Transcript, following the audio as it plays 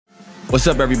What's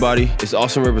up, everybody? It's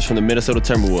Austin Rivers from the Minnesota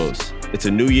Timberwolves. It's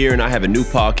a new year, and I have a new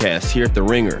podcast here at The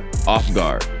Ringer, Off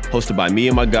Guard, hosted by me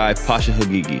and my guy, Pasha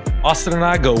Hagigi. Austin and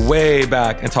I go way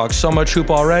back and talk so much hoop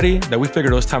already that we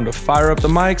figured it was time to fire up the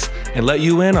mics and let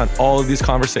you in on all of these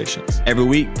conversations. Every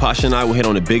week, Pasha and I will hit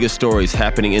on the biggest stories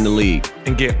happening in the league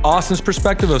and get Austin's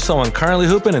perspective of someone currently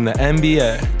hooping in the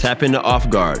NBA. Tap into Off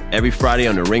Guard every Friday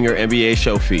on the Ringer NBA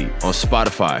show feed, on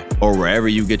Spotify, or wherever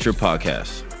you get your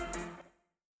podcasts.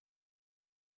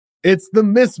 It's The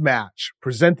Mismatch,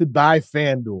 presented by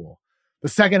FanDuel. The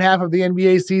second half of the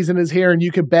NBA season is here, and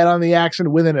you can bet on the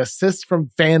action with an assist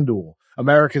from FanDuel,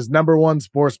 America's #1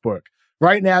 sportsbook.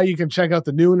 Right now, you can check out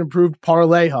the new and improved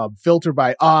Parlay Hub, filtered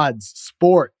by odds,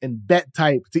 sport, and bet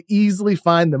type to easily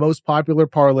find the most popular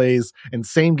parlays and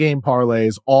same-game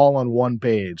parlays all on one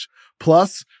page.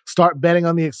 Plus, start betting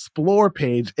on the Explore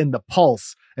page in the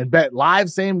Pulse and bet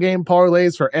live same-game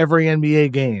parlays for every NBA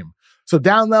game. So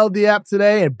download the app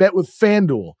today and bet with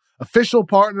FanDuel, official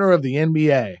partner of the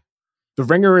NBA. The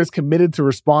Ringer is committed to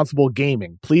responsible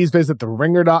gaming. Please visit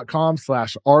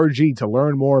theringer.com/RG to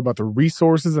learn more about the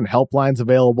resources and helplines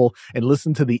available and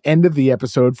listen to the end of the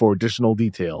episode for additional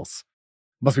details.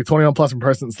 Must be 21 plus in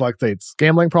person in select states.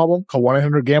 Gambling problem? Call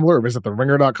 1-800-GAMBLER or visit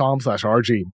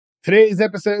theringer.com/RG. Today's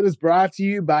episode is brought to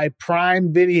you by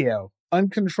Prime Video.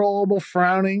 Uncontrollable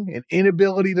frowning, an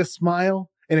inability to smile,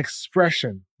 an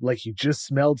expression like you just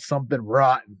smelled something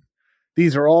rotten.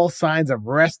 These are all signs of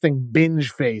resting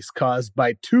binge face caused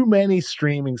by too many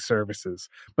streaming services.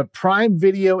 But Prime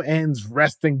Video ends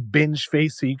resting binge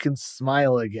face so you can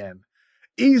smile again.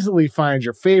 Easily find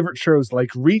your favorite shows like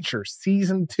Reacher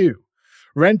Season 2.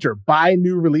 Rent or buy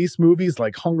new release movies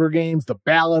like Hunger Games, The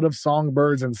Ballad of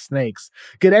Songbirds and Snakes.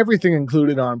 Get everything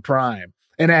included on Prime.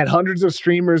 And add hundreds of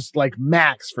streamers like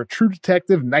Max for True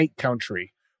Detective Night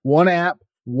Country. One app,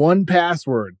 one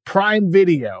password. Prime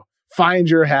Video. Find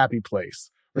your happy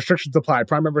place. Restrictions apply.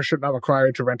 Prime membership not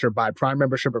required to rent or buy. Prime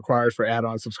membership required for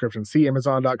add-on subscription. See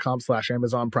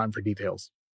Amazon.com/Amazon Prime for details.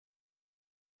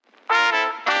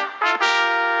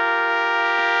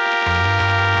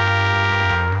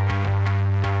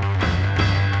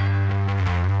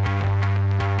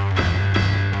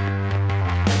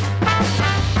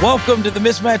 Welcome to The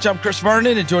Mismatch. I'm Chris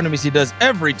Vernon, and joining me as he does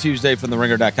every Tuesday from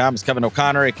TheRinger.com is Kevin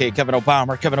O'Connor, a.k.a. Kevin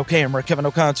O'Palmer, Kevin O'Camera, Kevin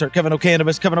O'Concert, Kevin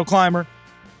O'Cannabis, Kevin O'Climber,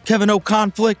 Kevin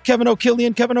O'Conflict, Kevin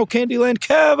O'Killian, Kevin O'Candyland,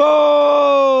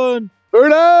 Kevin!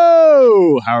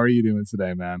 Erno! How are you doing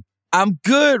today, man? I'm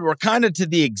good. We're kind of to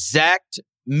the exact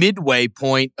midway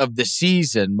point of the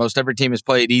season. Most every team has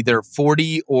played either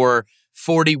 40 or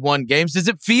 41 games. Does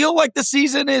it feel like the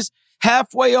season is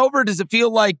halfway over? Does it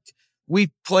feel like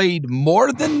we've played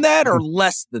more than that or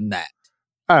less than that?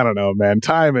 I don't know, man.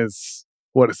 Time is,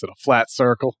 what is it, a flat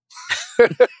circle?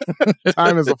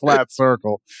 Time is a flat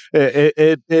circle.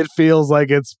 It feels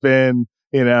like it's been,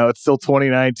 it's still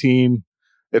 2019.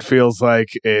 It feels like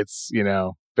it's,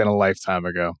 been a lifetime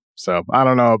ago. So I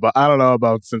don't know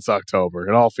about since October.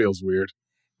 It all feels weird.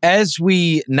 As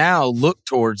we now look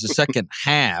towards the second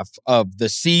half of the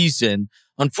season,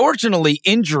 unfortunately,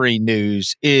 injury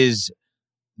news is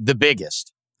the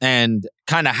biggest, and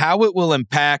kind of how it will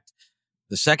impact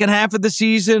the second half of the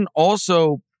season.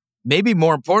 Also, maybe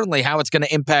more importantly, how it's going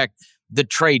to impact the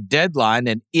trade deadline,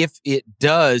 and if it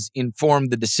does inform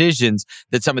the decisions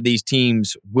that some of these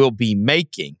teams will be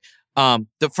making.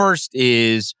 The first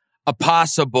is a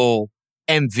possible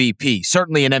MVP,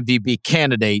 certainly an MVP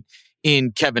candidate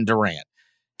in Kevin Durant.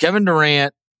 Kevin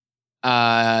Durant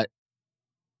has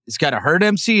got a hurt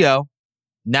MCO.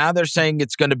 Now they're saying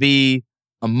it's going to be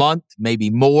a month, maybe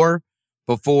more,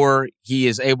 before he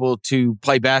is able to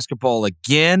play basketball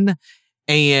again.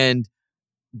 And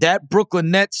that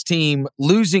Brooklyn Nets team,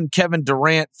 losing Kevin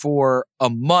Durant for a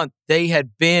month, they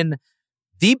had been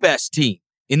the best team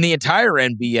in the entire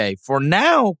NBA for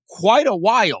now quite a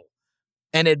while,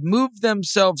 and had moved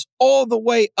themselves all the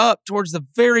way up towards the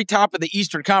very top of the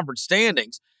Eastern Conference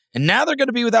standings. And now they're going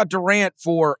to be without Durant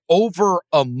for over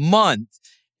a month.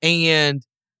 And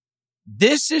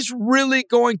this is really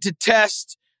going to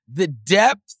test the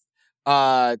depth.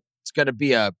 It's going to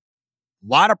be a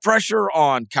lot of pressure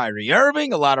on Kyrie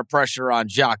Irving, a lot of pressure on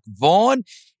Jacques Vaughn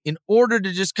in order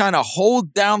to just kind of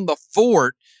hold down the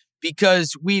fort,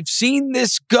 because we've seen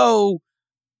this go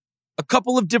a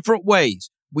couple of different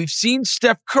ways. We've seen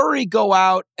Steph Curry go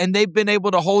out and they've been able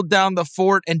to hold down the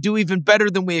fort and do even better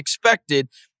than we expected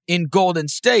in Golden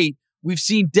State. We've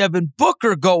seen Devin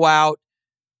Booker go out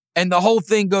and the whole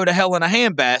thing go to hell in a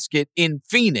handbasket in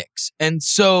Phoenix. And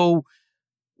so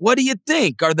what do you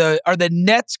think? Are the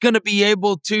Nets going to be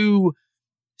able to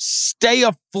stay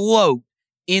afloat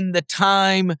in the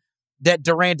time that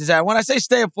Durant is at. When I say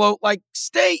stay afloat, like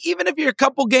stay, even if you're a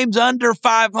couple games under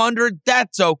 500,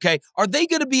 that's okay. Are they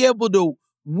going to be able to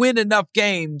win enough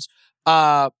games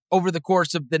over the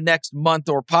course of the next month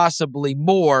or possibly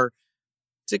more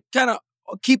to kind of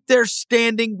keep their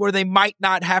standing where they might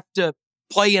not have to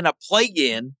play in a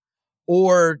play-in,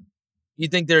 or you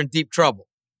think they're in deep trouble?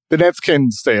 The Nets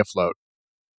can stay afloat.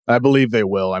 I believe they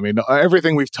will. I mean,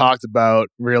 everything we've talked about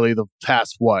really the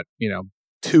past,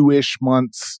 2-ish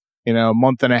months,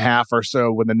 month and a half or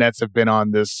so when the Nets have been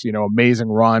on this, amazing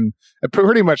run.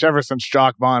 Pretty much ever since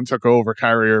Jacques Vaughn took over,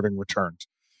 Kyrie Irving returned.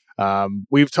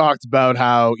 We've talked about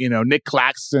how, Nick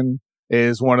Claxton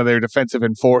is one of their defensive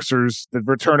enforcers. The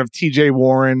return of TJ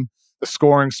Warren, the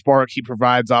scoring spark he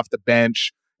provides off the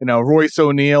bench. Royce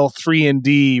O'Neal,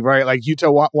 3-and-D, right? Like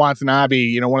Yuta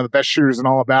Watanabe, one of the best shooters in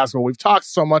all of basketball. We've talked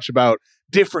so much about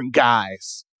different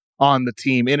guys on the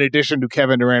team, in addition to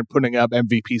Kevin Durant putting up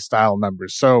MVP-style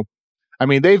numbers. So, I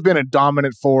mean, they've been a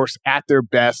dominant force at their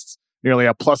best, nearly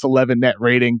a plus 11 net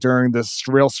rating during this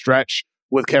real stretch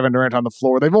with Kevin Durant on the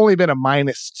floor. They've only been a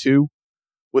 -2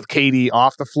 with KD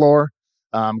off the floor.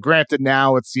 Granted,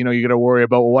 now it's, you got to worry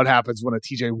about what happens when a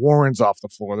TJ Warren's off the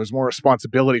floor. There's more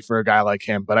responsibility for a guy like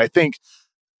him. But I think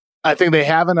they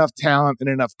have enough talent and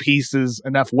enough pieces,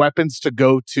 enough weapons to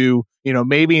go to,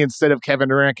 maybe instead of Kevin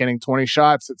Durant getting 20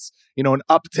 shots, it's, an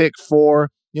uptick for,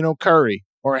 Curry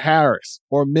or Harris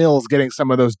or Mills getting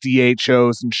some of those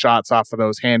DHOs and shots off of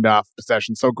those handoff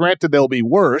possessions. So granted, they'll be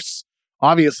worse,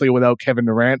 obviously, without Kevin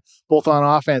Durant, both on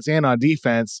offense and on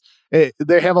defense.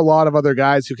 They have a lot of other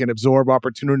guys who can absorb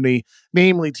opportunity,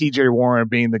 namely TJ Warren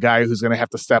being the guy who's going to have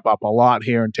to step up a lot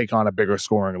here and take on a bigger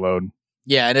scoring load.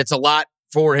 Yeah, and it's a lot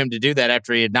for him to do that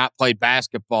after he had not played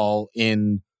basketball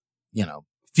in, a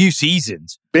few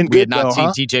seasons. Been good, we had not seen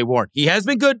TJ Warren. He has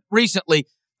been good recently.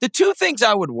 The two things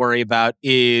I would worry about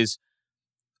is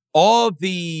all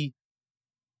the,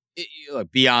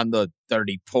 beyond the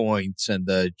 30 points and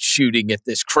the shooting at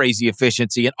this crazy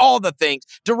efficiency and all the things,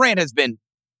 Durant has been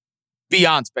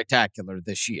beyond spectacular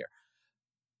this year.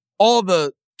 All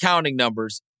the counting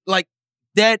numbers, like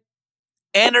that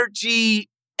energy,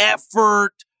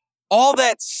 effort, all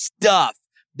that stuff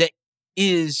that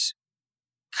is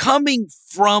coming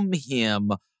from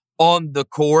him on the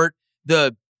court,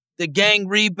 the gang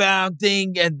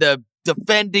rebounding and the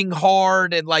defending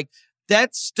hard and like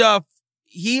that stuff,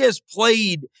 he has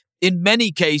played in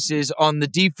many cases on the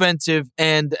defensive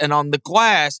end and on the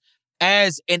glass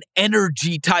as an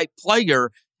energy type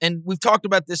player. And we've talked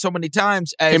about this so many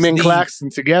times. As him and Claxton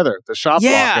together, the shot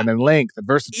blocking and length, the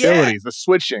versatility, the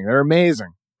switching, they're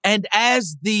amazing. And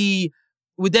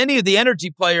with any of the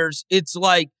energy players, it's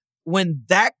like when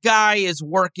that guy is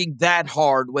working that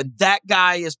hard, when that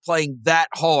guy is playing that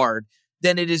hard,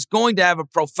 then it is going to have a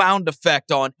profound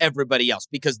effect on everybody else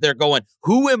because they're going,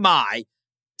 who am I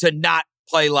to not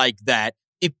play like that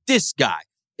if this guy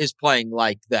is playing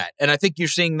like that? And I think you're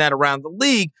seeing that around the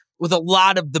league with a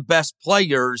lot of the best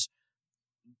players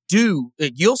do.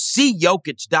 You'll see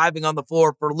Jokic diving on the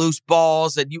floor for loose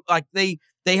balls, and they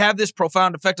have this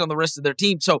profound effect on the rest of their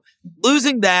team. So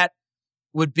losing that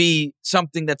would be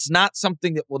something that's not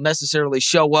something that will necessarily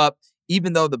show up,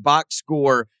 even though the box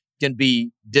score can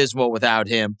be dismal without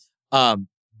him.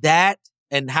 That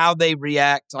and how they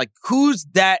react, like who's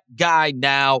that guy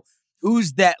now?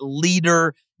 Who's that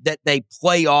leader that they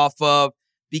play off of?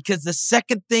 Because the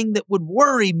second thing that would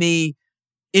worry me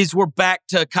is we're back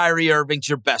to Kyrie Irving's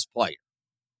your best player.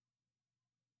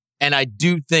 And I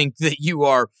do think that you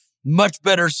are much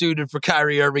better suited for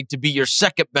Kyrie Irving to be your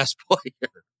second best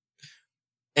player.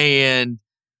 And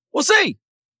we'll see.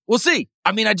 We'll see.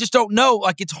 I mean, I just don't know.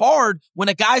 Like, it's hard when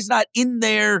a guy's not in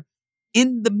there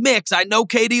in the mix. I know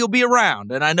KD will be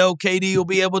around, and I know KD will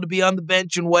be able to be on the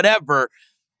bench and whatever.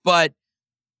 But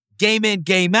game in,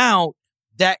 game out,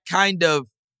 that kind of,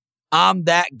 I'm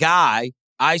that guy,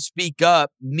 I speak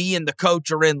up, me and the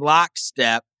coach are in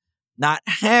lockstep, not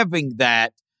having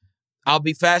that, I'll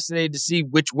be fascinated to see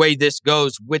which way this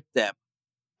goes with them.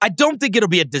 I don't think it'll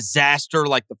be a disaster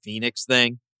like the Phoenix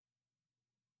thing,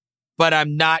 but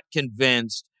I'm not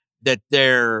convinced that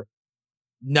they're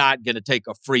not going to take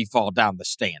a free fall down the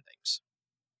standings.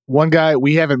 One guy,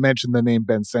 we haven't mentioned the name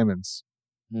Ben Simmons.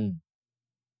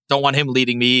 Don't want him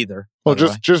leading me either. Well,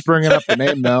 just bringing up the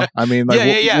name, though. I mean, like,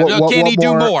 can he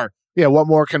do more? Yeah, what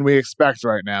more can we expect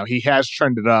right now? He has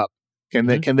trended up. Can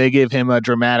they give him a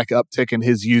dramatic uptick in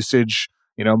his usage?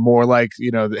 More like,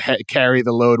 carry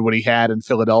the load what he had in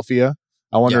Philadelphia.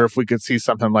 I wonder if we could see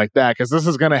something like that, because this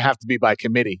is going to have to be by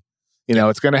committee.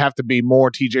 It's going to have to be more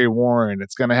TJ Warren.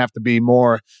 It's going to have to be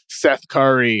more Seth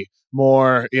Curry,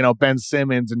 more, Ben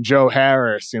Simmons and Joe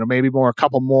Harris, maybe a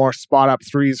couple more spot up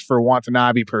threes for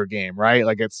Watanabe per game, right?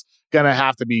 Like it's going to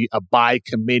have to be a by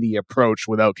committee approach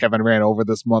without Kevin Durant over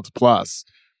this month plus.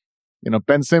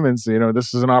 Ben Simmons,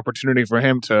 this is an opportunity for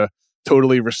him to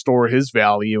totally restore his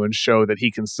value and show that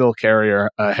he can still carry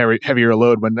a heavier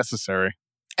load when necessary.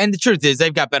 And the truth is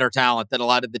they've got better talent than a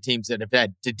lot of the teams that have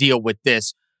had to deal with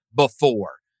this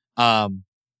before.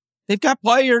 They've got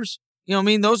players.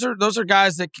 Those are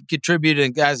guys that can contribute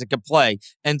and guys that can play.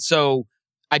 And so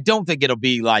I don't think it'll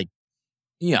be like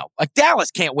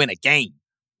Dallas can't win a game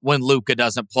when Luka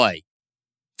doesn't play.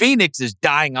 Phoenix is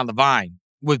dying on the vine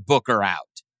with Booker out.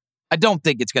 I don't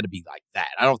think it's going to be like that.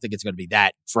 I don't think it's going to be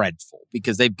that dreadful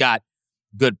because they've got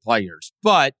good players.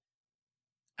 But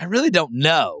I really don't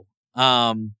know.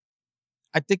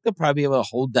 I think they'll probably be able to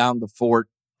hold down the fort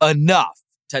enough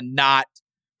to not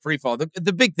free fall.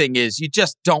 The big thing is you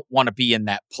just don't want to be in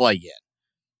that play-in.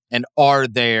 And are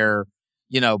there,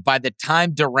 by the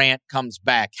time Durant comes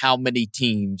back, how many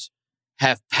teams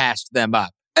have passed them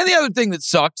up? And the other thing that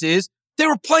sucks is they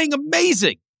were playing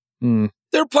amazing.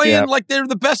 They're playing like they're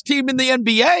the best team in the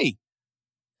NBA.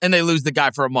 And they lose the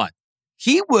guy for a month.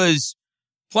 He was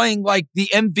playing like the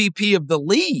MVP of the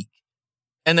league.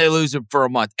 And they lose him for a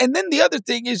month. And then the other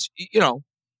thing is,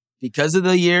 because of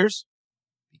the years,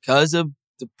 because of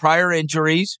the prior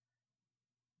injuries,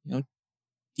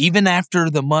 even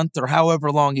after the month or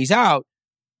however long he's out,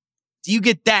 do you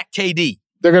get that KD?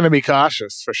 They're going to be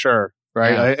cautious for sure,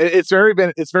 right? Yeah. It's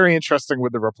very interesting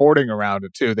with the reporting around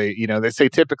it too. They say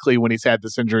typically when he's had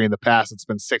this injury in the past, it's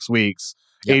been 6 weeks.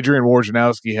 Yep. Adrian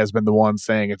Wojnarowski has been the one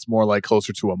saying it's more like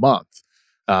closer to a month.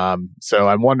 So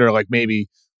I wonder, like maybe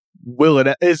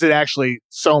is it actually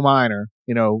so minor?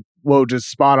 Woj is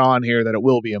spot on here that it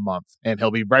will be a month and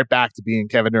he'll be right back to being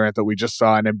Kevin Durant that we just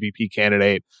saw an MVP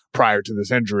candidate prior to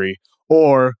this injury.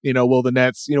 Or, will the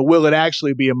Nets, will it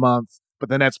actually be a month, but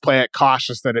the Nets play it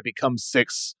cautious that it becomes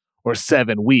 6 or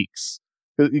 7 weeks?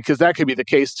 Because that could be the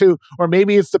case too. Or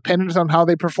maybe it's dependent on how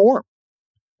they perform,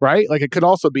 right? Like it could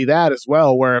also be that as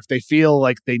well, where if they feel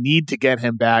like they need to get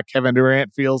him back, Kevin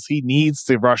Durant feels he needs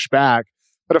to rush back.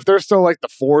 But if they're still like the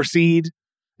 4 seed,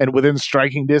 and within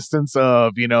striking distance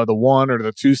of, the 1 or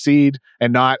the 2 seed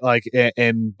and not like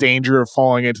in danger of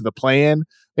falling into the play-in,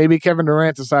 maybe Kevin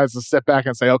Durant decides to step back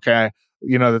and say, okay,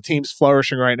 the team's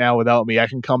flourishing right now without me. I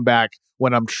can come back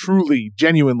when I'm truly,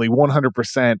 genuinely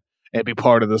 100% and be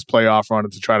part of this playoff run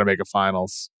and to try to make a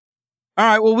finals. All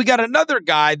right, well, we got another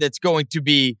guy that's going to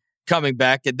be coming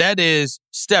back, and that is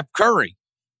Steph Curry.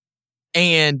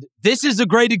 And this is a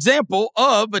great example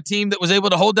of a team that was able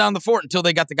to hold down the fort until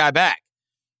they got the guy back.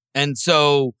 And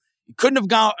so you couldn't have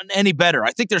gotten any better.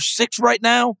 I think they're 6 right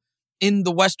now in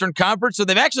the Western Conference. So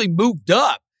they've actually moved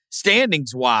up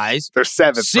standings-wise. They're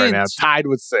 7th right now, tied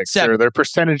with 6. They're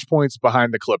percentage points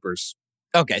behind the Clippers.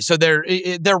 Okay, so they're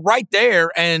right there,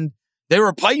 and they were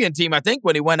a play-in team, I think,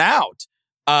 when he went out.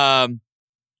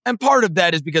 And part of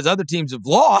that is because other teams have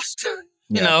lost.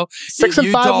 6 and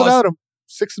 5 without him.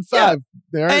 6 and 5.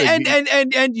 Yeah.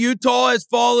 And Utah has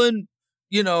fallen,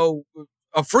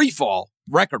 a free fall.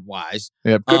 Record-wise.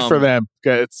 Yeah, good for them.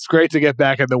 It's great to get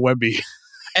back in the Wemby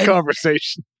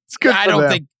conversation. It's good for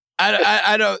them.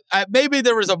 I don't. Maybe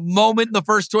there was a moment in the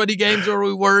first 20 games where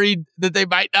we worried that they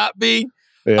might not be.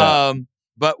 Yeah.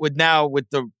 But with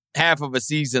the half of a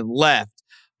season left,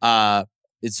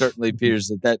 it certainly appears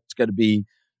that that's going to be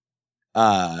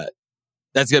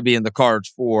in the cards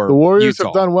for the Warriors. Utah.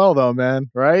 Have done well though, man.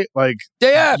 Right? Like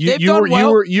they've done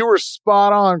well. You were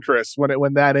spot on, Chris,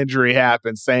 when that injury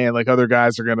happened, saying like other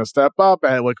guys are going to step up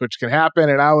and which can happen,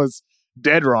 and I was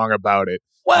dead wrong about it.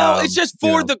 Well, it's just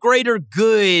for the greater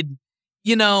good.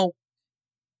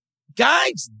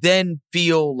 Guys then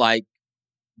feel like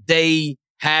they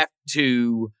have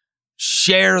to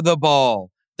share the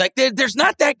ball. Like there's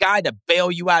not that guy to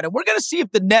bail you out, and we're going to see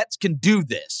if the Nets can do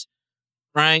this,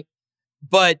 right?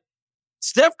 But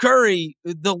Steph Curry,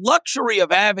 the luxury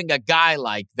of having a guy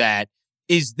like that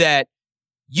is that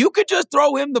you could just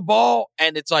throw him the ball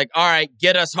and it's like, all right,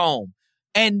 get us home.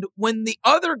 And when the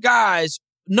other guys,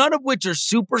 none of which are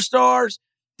superstars,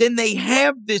 then they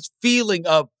have this feeling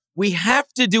of we have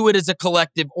to do it as a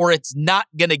collective or it's not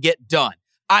going to get done.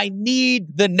 I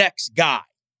need the next guy.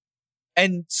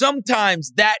 And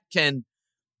sometimes that can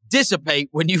dissipate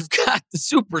when you've got the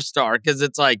superstar because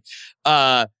it's like,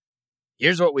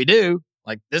 here's what we do.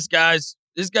 Like this guy's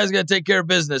going to take care of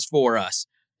business for us.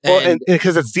 And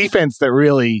because it's defense that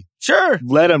really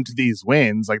led them to these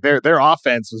wins. Like their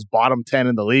offense was bottom 10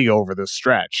 in the league over this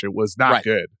stretch. It was not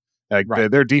good. Like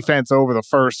their defense over the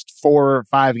first 4 or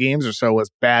 5 games or so was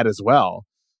bad as well.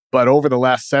 But over the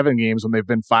last 7 games, when they've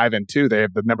been 5-2, they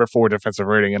have the number 4 defensive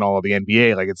rating in all of the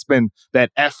NBA. Like, it's been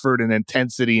that effort and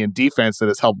intensity and defense that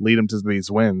has helped lead them to these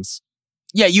wins.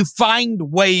 Yeah, you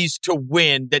find ways to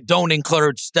win that don't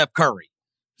include Steph Curry.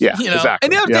 Yeah, exactly.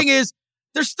 And the other thing is,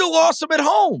 they're still awesome at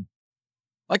home.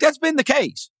 Like, that's been the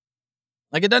case.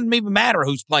 Like, it doesn't even matter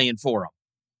who's playing for them.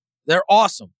 They're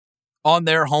awesome on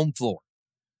their home floor.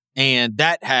 And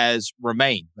that has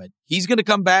remained. But he's going to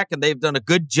come back, and they've done a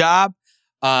good job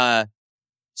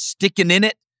sticking in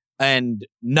it and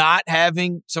not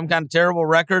having some kind of terrible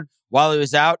record while he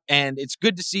was out. And it's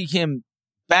good to see him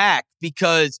back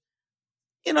because,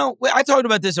 I talked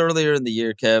about this earlier in the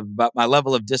year, Kev, about my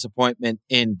level of disappointment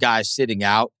in guys sitting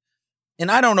out.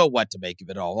 And I don't know what to make of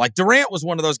it all. Like, Durant was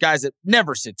one of those guys that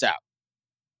never sits out.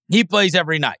 He plays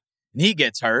every night, and he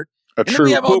gets hurt. And then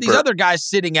we have all these other guys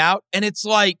sitting out, and it's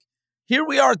like, here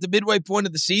we are at the midway point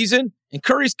of the season, and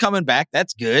Curry's coming back.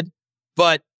 That's good.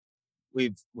 But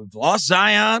we've lost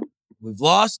Zion. We've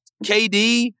lost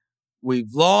KD.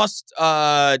 We've lost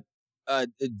DeRozan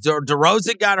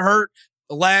got hurt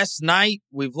last night.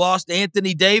 We've lost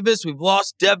Anthony Davis. We've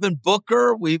lost Devin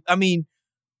Booker. It's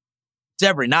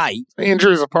every night.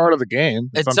 Injuries are part of the game.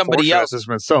 It's somebody else. There's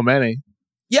been so many.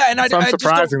 Yeah, and it's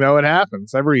unsurprising, though. It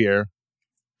happens every year.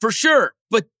 For sure.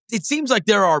 But it seems like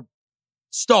there are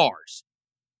stars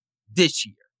this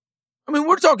year. I mean,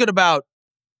 we're talking about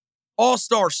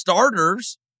all-star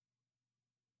starters.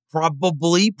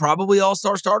 Probably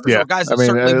all-star starters. Yeah. Or guys that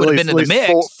certainly would have been in the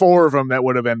mix. Four of them that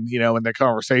would have been, in the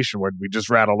conversation where we just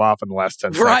rattled off in the last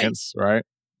 10 seconds, right?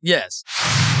 Yes.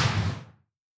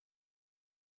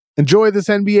 Enjoy this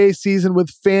NBA season with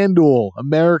FanDuel,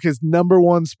 America's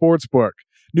 #1 sportsbook.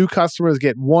 New customers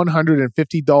get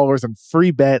 $150 in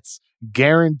free bets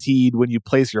guaranteed when you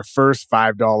place your first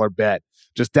 $5 bet.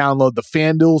 Just download the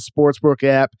FanDuel Sportsbook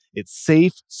app. It's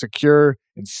safe, secure,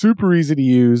 and super easy to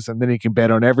use. And then you can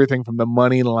bet on everything from the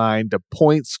money line to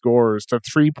point scores to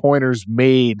three-pointers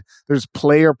made. There's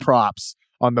player props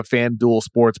on the FanDuel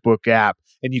Sportsbook app.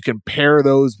 And you can pair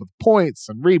those with points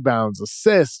and rebounds,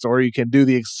 assists, or you can do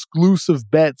the exclusive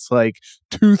bets like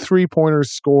 2 3-pointers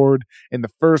scored in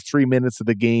the first 3 minutes of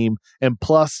the game. And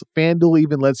plus, FanDuel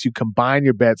even lets you combine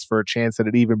your bets for a chance at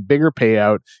an even bigger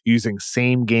payout using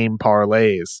same-game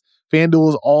parlays. FanDuel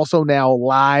is also now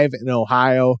live in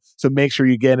Ohio, so make sure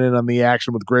you get in on the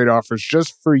action with great offers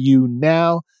just for you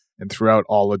now and throughout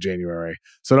all of January.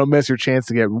 So don't miss your chance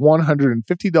to get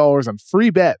 $150 on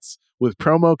free bets with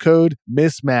promo code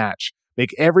MISMATCH.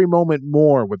 Make every moment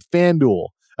more with FanDuel,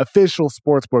 official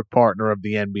sportsbook partner of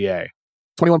the NBA.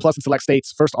 21 plus in select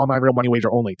states. First online real money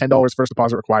wager only. $10 first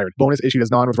deposit required. Bonus issued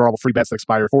as non-withdrawable free bets that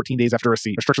expire 14 days after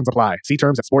receipt. Restrictions apply. See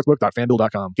terms at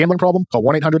sportsbook.fanduel.com. Gambling problem? Call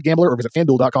 1-800-GAMBLER or visit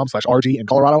fanduel.com/RG in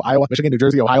Colorado, Iowa, Michigan, New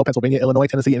Jersey, Ohio, Pennsylvania, Illinois,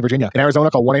 Tennessee, and Virginia. In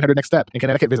Arizona, call 1-800-NEXT-STEP. In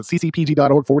Connecticut, visit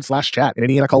ccpg.org/chat. In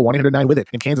Indiana, call 1-800-9-WITH-IT.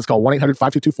 In Kansas, call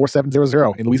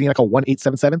 1-800-522-4700. In Louisiana, call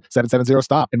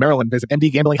 1-877-770-STOP. In Maryland, visit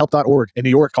mdgamblinghelp.org. In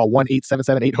New York, call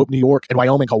 1-877-8-HOPE New York. In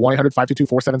Wyoming, call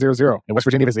 1-800-522-4700. In West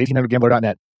Virginia, visit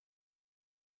 1800gambler.net.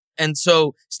 And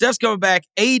so Steph's coming back.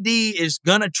 AD is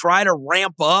going to try to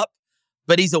ramp up,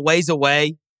 but he's a ways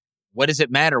away. What does it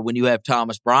matter when you have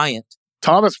Thomas Bryant?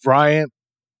 Thomas Bryant,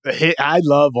 I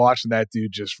love watching that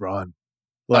dude just run.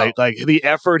 Like the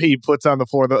effort he puts on the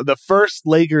floor. The first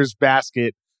Lakers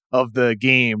basket of the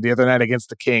game the other night against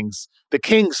the Kings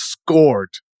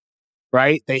scored,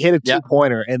 right? They hit a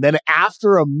two-pointer. And then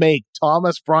after a make,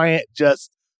 Thomas Bryant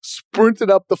just sprinted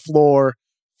up the floor,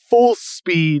 full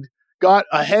speed, got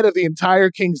ahead of the entire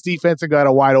Kings defense and got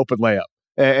a wide open layup.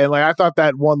 And I thought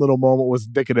that one little moment was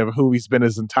indicative of who he's been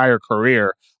his entire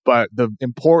career, but the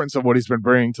importance of what he's been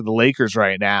bringing to the Lakers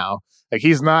right now. Like,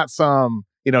 he's not some,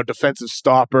 defensive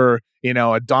stopper,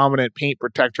 a dominant paint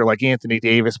protector like Anthony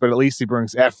Davis, but at least he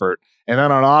brings effort. And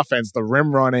then on offense, the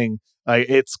rim running,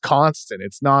 it's constant.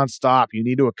 It's nonstop. You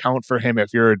need to account for him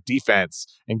if you're a defense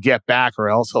and get back, or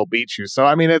else he'll beat you. So,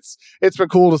 I mean, it's been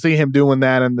cool to see him doing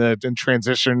that in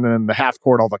transition and the half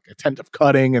court, all the attentive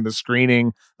cutting and the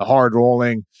screening, the hard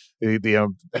rolling,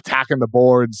 the attacking the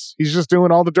boards. He's just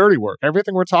doing all the dirty work.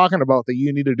 Everything we're talking about that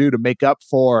you need to do to make up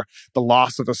for the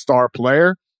loss of a star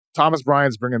player, Thomas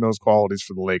Bryant's bringing those qualities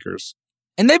for the Lakers.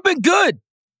 And they've been good.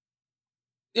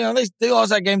 They lost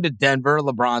that game to Denver.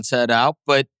 LeBron sat out,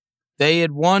 but they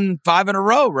had won 5 in a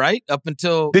row, right? Up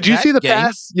until Did you see the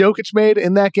pass Jokic made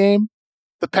in that game?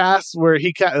 The pass where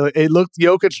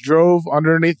Jokic drove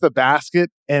underneath the basket,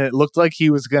 and it looked like he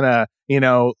was gonna,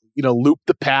 loop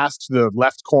the pass to the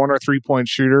left corner 3-point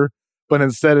shooter, but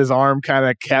instead his arm kind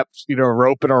of kept,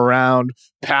 roping around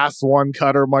past one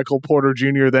cutter, Michael Porter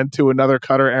Jr., then to another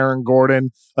cutter, Aaron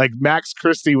Gordon. Like Max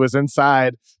Christie was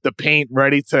inside the paint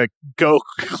ready to go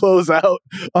close out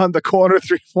on the corner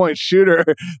 3-point shooter.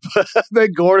 But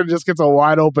then Gordon just gets a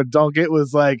wide open dunk. It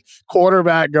was like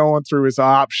quarterback going through his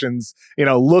options,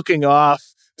 looking off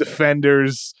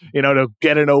defenders, to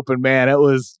get an open man. It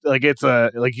was like,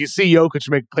 you see Jokic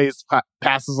make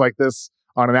passes like this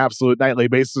on an absolute nightly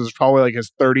basis. It was probably like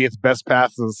his 30th best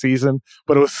pass of the season,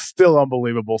 but it was still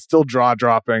unbelievable, still jaw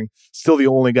dropping, still the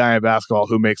only guy in basketball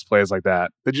who makes plays like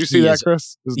that. Did you see that,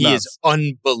 Chris? He is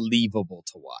unbelievable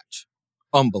to watch.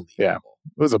 Unbelievable. Yeah,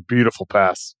 it was a beautiful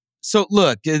pass. So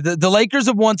look, the Lakers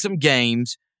have won some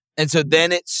games, and so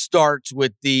then it starts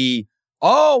with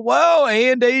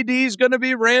and AD's going to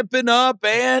be ramping up,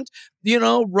 and,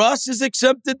 Russ has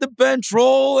accepted the bench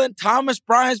role, and Thomas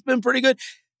Bryant's been pretty good.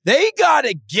 They got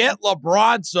to get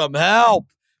LeBron some help.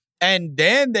 And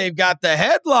then they've got the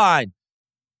headline.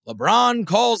 LeBron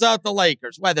calls out the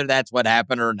Lakers, whether that's what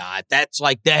happened or not. That's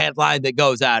like the headline that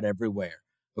goes out everywhere,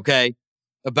 okay?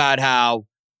 About how,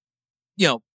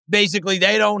 basically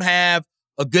they don't have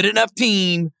a good enough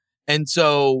team, and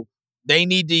so they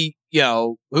need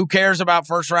to, who cares about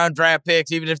first-round draft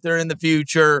picks, even if they're in the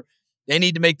future? They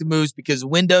need to make the moves because the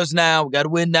window's now. We got to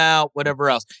win now, whatever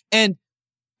else. And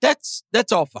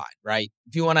that's all fine, right?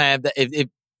 If you want to have that, if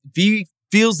he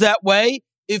feels that way,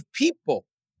 if people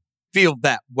feel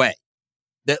that way,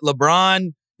 that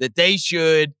LeBron, that they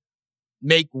should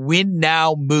make win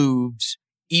now moves,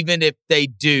 even if they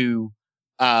do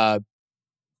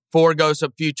forego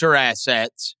some future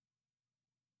assets,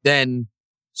 then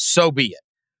so be it.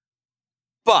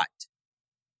 But,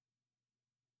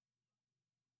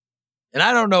 and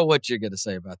I don't know what you're going to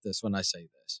say about this when I say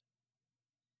this.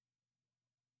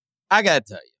 I got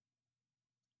to tell you,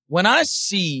 when I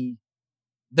see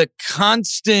the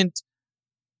constant,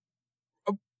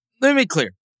 let me be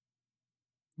clear,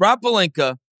 Rob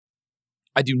Pelinka,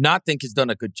 I do not think has done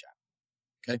a good job.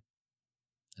 Okay.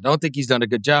 I don't think he's done a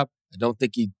good job. I don't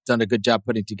think he's done a good job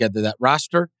putting together that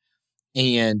roster.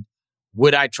 And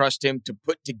would I trust him to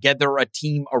put together a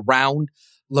team around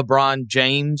LeBron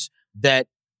James that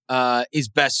is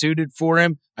best suited for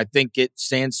him? I think it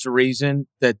stands to reason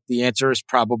that the answer is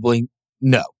probably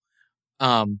no.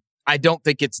 I don't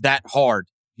think it's that hard.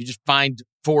 You just find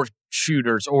 4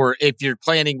 shooters, or if you're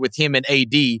planning with him and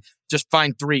AD, just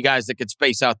find 3 guys that could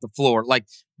space out the floor. Like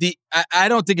I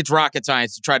don't think it's rocket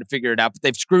science to try to figure it out, but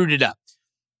they've screwed it up.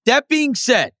 That being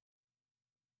said,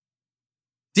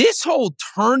 this whole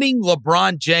turning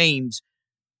LeBron James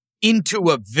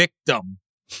into a victim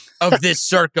of this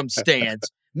circumstance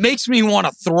makes me want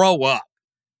to throw up.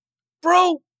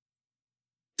 Bro,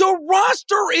 the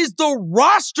roster is the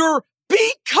roster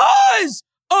because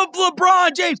of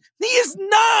LeBron James. He is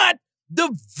not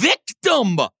the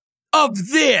victim of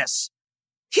this.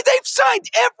 They've signed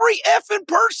every effing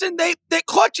person that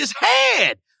Clutch has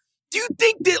had. Do you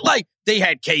think that, they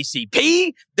had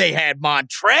KCP, they had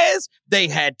Montrez, they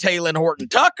had Talen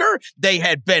Horton-Tucker, they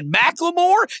had Ben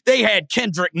McLemore, they had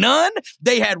Kendrick Nunn,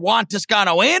 they had Juan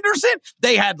Toscano-Anderson,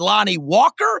 they had Lonnie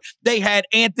Walker, they had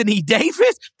Anthony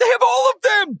Davis. They have all of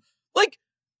them.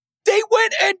 They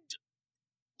went and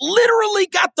literally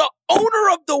got the owner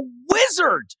of the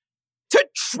Wizards to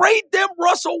trade them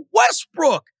Russell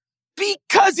Westbrook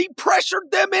because he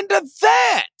pressured them into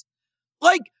that.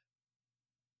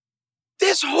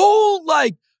 This whole,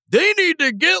 they need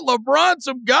to get LeBron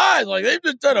some guys. They've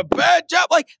just done a bad job.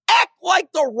 Act like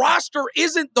the roster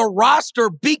isn't the roster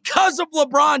because of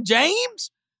LeBron James.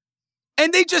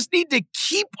 And they just need to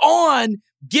keep on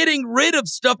getting rid of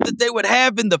stuff that they would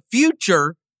have in the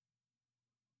future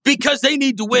because they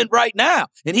need to win right now.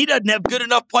 And he doesn't have good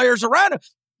enough players around him.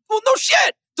 Well, no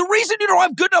shit. The reason you don't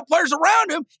have good enough players around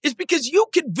him is because you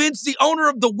convinced the owner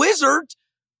of the Wizards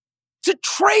to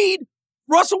trade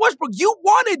Russell Westbrook. You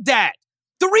wanted that.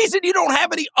 The reason you don't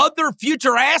have any other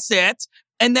future assets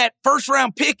and that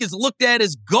first-round pick is looked at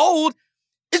as gold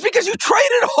is because you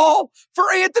traded all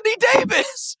for Anthony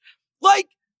Davis. What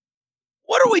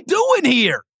are we doing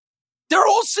here? Their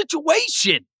whole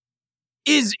situation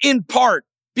is in part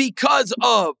because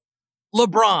of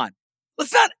LeBron.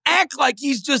 Let's not act like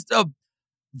he's just a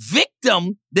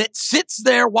victim that sits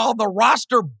there while the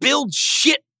roster builds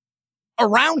shit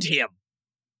around him.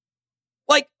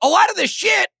 A lot of this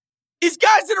shit is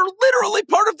guys that are literally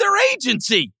part of their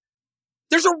agency.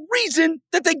 There's a reason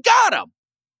that they got them.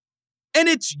 And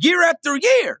it's year after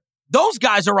year. Those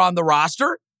guys are on the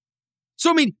roster.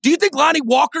 So, do you think Lonnie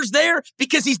Walker's there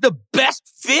because he's the best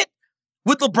fit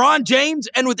with LeBron James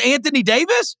and with Anthony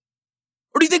Davis?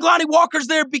 Or do you think Lonnie Walker's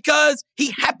there because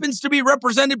he happens to be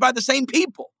represented by the same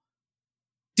people?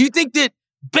 Do you think that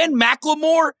Ben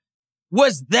McLemore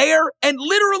was there and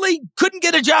literally couldn't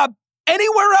get a job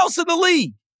anywhere else in the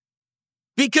league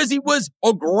because he was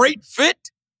a great fit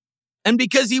and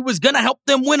because he was going to help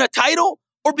them win a title,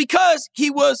 or because he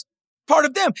was part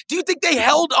of them? Do you think they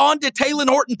held on to Taylor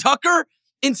Horton-Tucker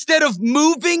instead of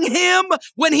moving him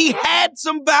when he had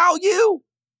some value?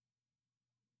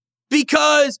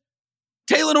 Because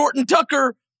Taylor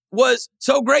Horton-Tucker was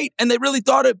so great and they really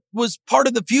thought it was part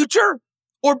of the future?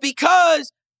 Or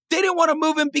because they didn't want to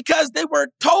move him because they were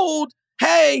told,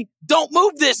 hey, don't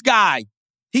move this guy.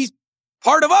 He's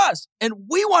part of us, and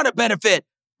we want to benefit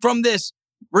from this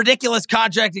ridiculous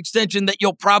contract extension that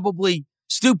you'll probably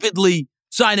stupidly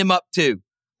sign him up to.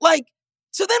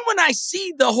 So then when I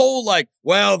see the whole,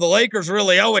 well, the Lakers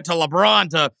really owe it to LeBron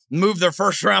to move their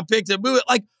first-round pick to move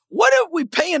it, what are we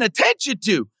paying attention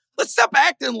to? Let's stop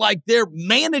acting like their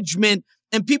management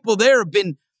and people there have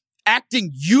been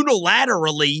acting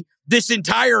unilaterally this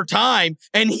entire time,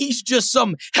 and he's just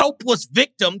some helpless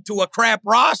victim to a crap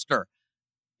roster.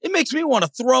 It makes me want to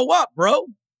throw up, bro.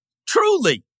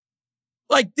 Truly.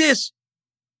 This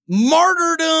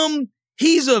martyrdom,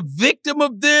 he's a victim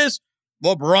of this.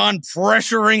 LeBron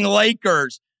pressuring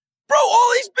Lakers. Bro,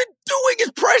 all he's been doing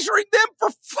is pressuring them for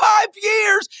 5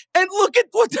 years, and look at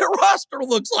what their roster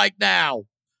looks like now.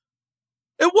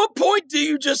 At what point do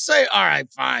you just say, all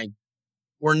right, fine,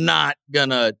 we're not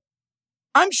gonna...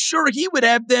 I'm sure he would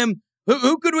have them.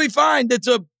 Who could we find that's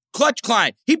a Clutch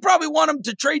client? He'd probably want them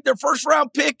to trade their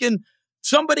first-round pick and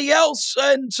somebody else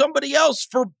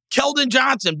for Keldon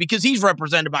Johnson because he's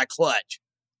represented by Clutch.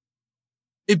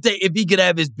 If he could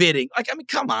have his bidding.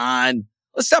 Come on.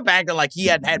 Let's stop acting like he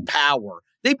hadn't had power.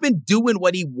 They've been doing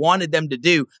what he wanted them to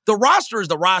do. The roster is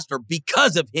the roster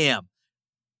because of him,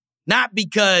 not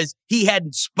because he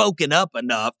hadn't spoken up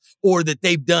enough or that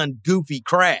they've done goofy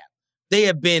crap. They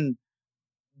have been...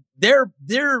 Their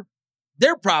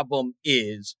problem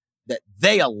is that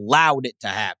they allowed it to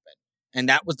happen. And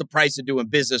that was the price of doing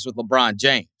business with LeBron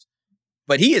James.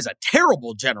 But he is a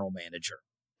terrible general manager.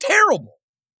 Terrible.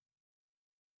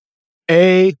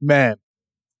 Amen.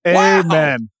 Wow.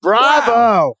 Amen.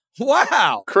 Bravo.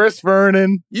 Wow. Chris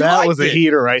Vernon. That was a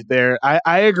heater right there.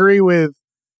 I agree with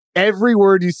every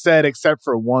word you said except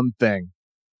for one thing.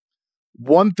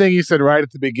 One thing you said right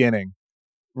at the beginning.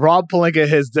 Rob Pelinka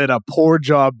has done a poor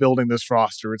job building this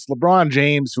roster. It's LeBron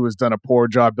James who has done a poor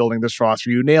job building this roster.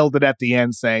 You nailed it at the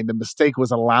end saying the mistake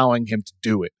was allowing him to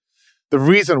do it. The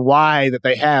reason why that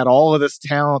they had all of this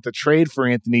talent to trade for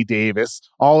Anthony Davis,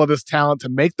 all of this talent to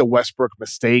make the Westbrook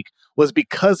mistake, was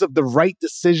because of the right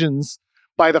decisions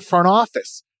by the front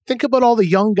office. Think about all the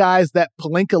young guys that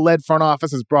Pelinka-led front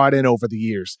office has brought in over the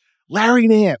years. Larry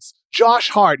Nance, Josh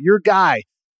Hart, your guy,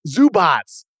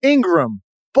 Zubats, Ingram,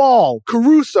 Ball,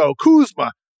 Caruso,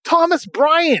 Kuzma, Thomas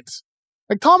Bryant.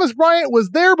 Thomas Bryant was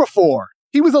there before.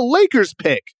 He was a Lakers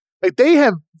pick. They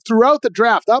have, throughout the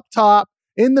draft, up top,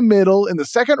 in the middle, in the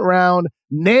second round,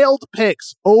 nailed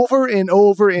picks over and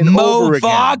over and over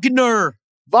again.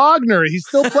 Wagner, he's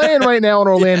still playing right now in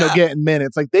Orlando, getting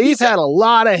minutes. They've had a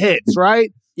lot of hits,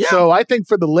 right? Yeah. So I think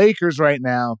for the Lakers right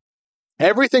now,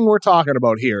 everything we're talking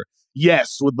about here,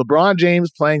 yes, with LeBron James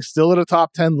playing still at a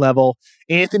top 10 level,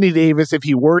 Anthony Davis, if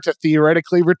he were to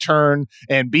theoretically return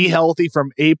and be healthy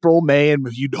from April, May, and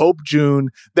you'd hope June,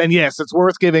 then yes, it's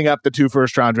worth giving up the 2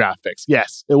 first-round draft picks.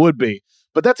 Yes, it would be.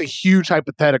 But that's a huge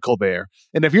hypothetical there.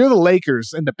 And if you're the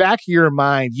Lakers, in the back of your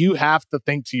mind, you have to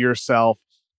think to yourself,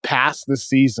 past this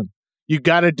season. You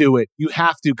got to do it. You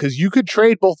have to, because you could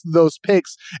trade both of those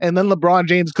picks, and then LeBron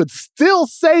James could still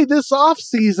say this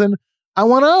offseason, I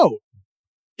want out.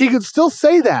 He could still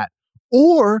say that.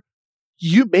 Or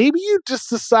maybe you just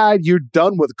decide you're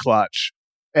done with Clutch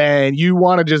and you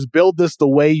want to just build this the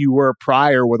way you were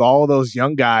prior with all of those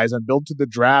young guys and build to the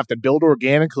draft and build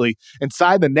organically and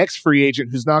sign the next free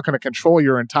agent who's not going to control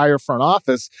your entire front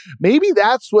office. Maybe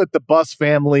that's what the Buss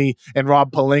family and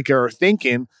Rob Pelinka are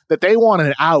thinking, that they want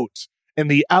an out, and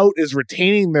the out is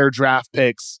retaining their draft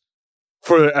picks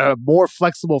for a more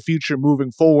flexible future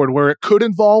moving forward where it could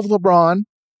involve LeBron,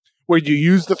 where you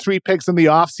use the 3 picks in the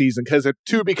offseason, because if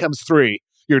 2 becomes 3,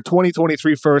 your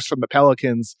 2023 first from the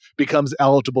Pelicans becomes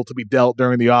eligible to be dealt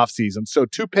during the offseason. So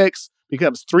 2 picks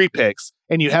becomes 3 picks,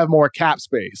 and you have more cap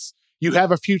space. You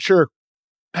have a future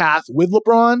path with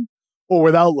LeBron or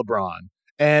without LeBron.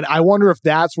 And I wonder if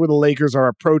that's where the Lakers are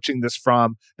approaching this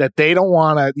from, that they don't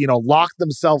want to, lock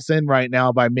themselves in right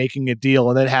now by making a deal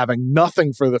and then having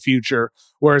nothing for the future.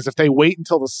 Whereas if they wait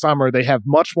until the summer, they have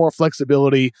much more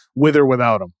flexibility with or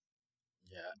without him.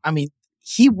 Yeah. I mean,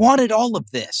 he wanted all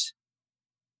of this.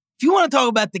 If you want to talk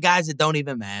about the guys that don't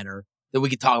even matter, then we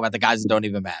can talk about the guys that don't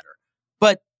even matter.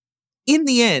 But in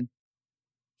the end,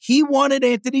 he wanted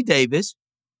Anthony Davis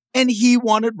and he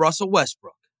wanted Russell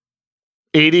Westbrook.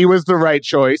 AD was the right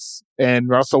choice and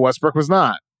Russell Westbrook was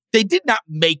not. They did not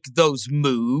make those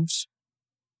moves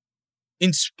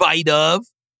in spite of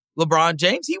LeBron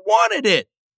James. He wanted it.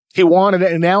 He wanted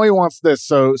it, and now he wants this.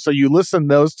 So you listen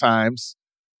those times.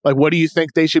 Like, what do you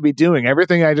think they should be doing?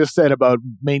 Everything I just said about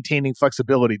maintaining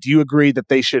flexibility. Do you agree that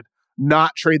they should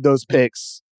not trade those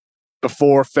picks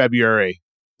before February,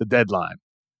 the deadline?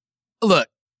 Look,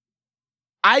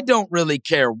 I don't really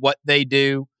care what they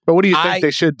do. But what do you think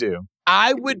they should do?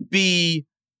 I would be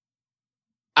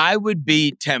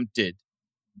tempted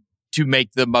to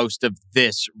make the most of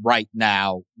this right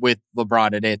now with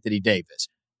LeBron and Anthony Davis.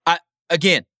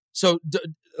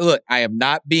 Look, I am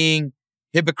not being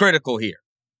hypocritical here.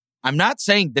 I'm not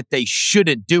saying that they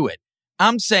shouldn't do it.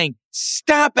 I'm saying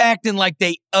stop acting like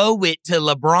they owe it to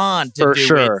LeBron to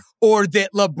do it, or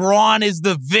that LeBron is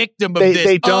the victim of this.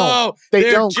 They don't.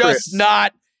 They're don't, just Chris.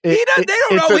 not. They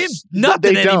don't owe him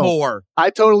nothing anymore. I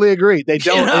totally agree. They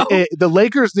don't. You know? The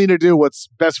Lakers need to do what's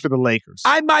best for the Lakers.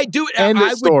 I might do it. End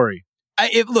of story.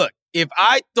 If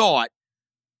I thought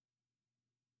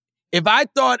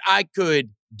I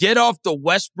could get off the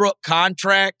Westbrook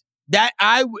contract, that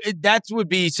would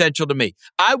be essential to me.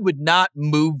 I would not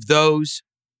move those.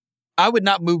 I would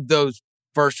not move those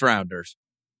first rounders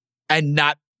and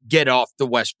not get off the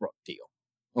Westbrook deal.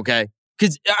 Okay,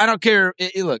 because I don't care.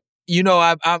 Look, you know,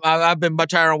 I've been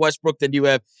much higher on Westbrook than you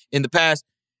have in the past.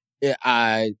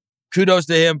 Kudos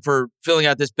to him for filling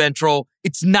out this bench role.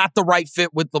 It's not the right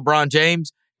fit with LeBron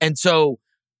James, and so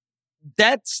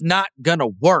that's not gonna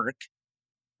work.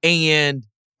 And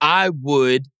I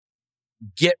would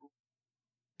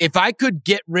if I could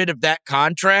get rid of that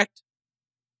contract,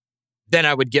 then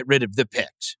I would get rid of the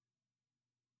picks.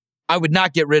 I would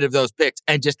not get rid of those picks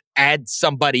and just add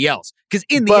somebody else. Because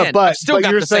in the end, I've still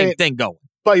got the same thing going.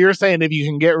 But you're saying if you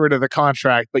can get rid of the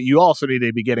contract, but you also need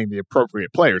to be getting the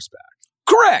appropriate players back.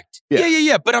 Correct.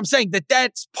 Yeah. But I'm saying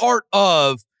that's part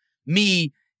of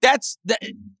me.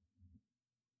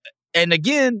 And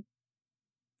again,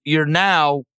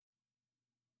 I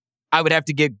would have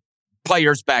to get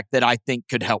players back that I think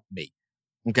could help me.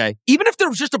 Okay. Even if there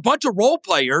was just a bunch of role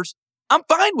players, I'm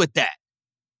fine with that.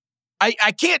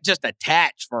 I can't just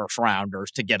attach first rounders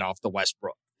to get off the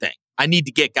Westbrook thing. I need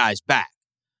to get guys back.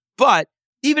 But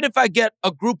even if I get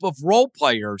a group of role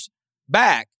players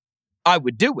back, I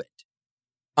would do it.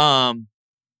 And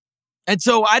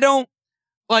so I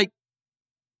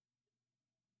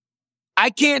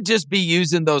can't just be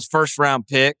using those first round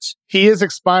picks. He is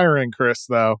expiring, Chris,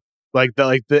 though.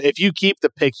 If you keep the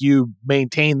pick, you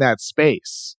maintain that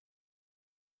space.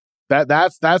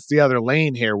 That's the other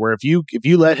lane here, where if you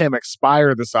let him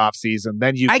expire this offseason,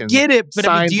 then you can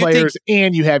sign players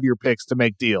and you have your picks to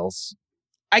make deals.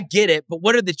 I get it, but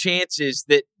what are the chances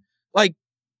that, what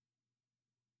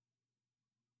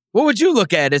would you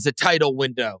look at as a title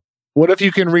window? What if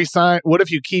you can resign? What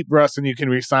if you keep Russ and you can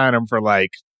resign him for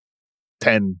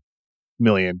 $10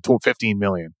 million, 15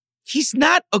 million? He's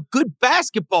not a good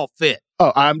basketball fit.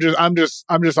 Oh, I'm just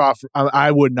offering.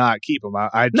 I would not keep him.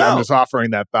 I'm just offering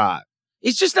that thought.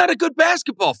 He's just not a good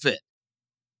basketball fit.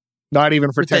 Not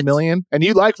even for $10 million? And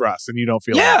you like Russ and you don't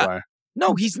feel that way.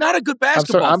 No, he's not a good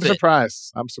basketball fit. I'm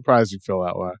surprised. I'm surprised you feel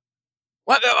that way.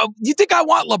 What, you think I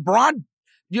want LeBron,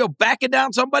 backing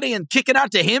down somebody and kicking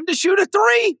out to him to shoot a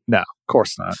three? No, of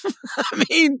course not. I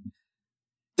mean,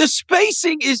 the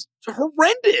spacing is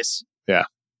horrendous. Yeah.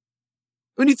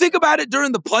 When you think about it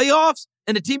during the playoffs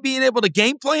and the team being able to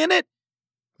game plan it.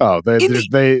 Oh, they've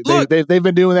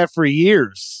been doing that for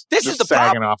years. This is the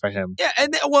sagging problem. Off of him. Yeah,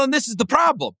 and this is the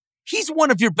problem. He's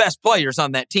one of your best players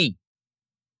on that team.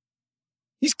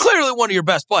 He's clearly one of your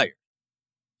best players.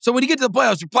 So when you get to the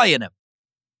playoffs, you're playing him.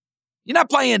 You're not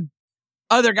playing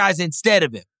other guys instead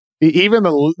of him. Even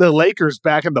the Lakers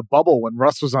back in the bubble when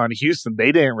Russ was on Houston,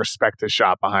 they didn't respect his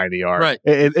shot behind the arc. Right.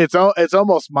 It's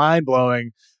almost mind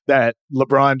blowing that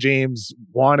LeBron James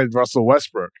wanted Russell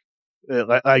Westbrook.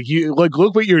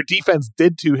 Look what your defense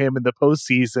did to him in the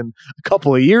postseason a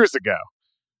couple of years ago.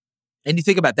 And you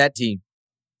think about that team: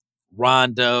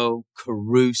 Rondo,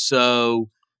 Caruso,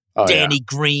 Danny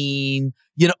Green.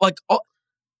 Even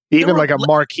a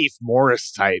Markieff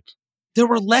Morris type. There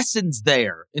were lessons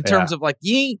there in terms of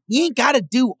you ain't got to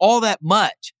do all that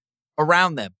much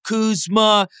around them.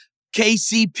 Kuzma,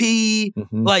 KCP,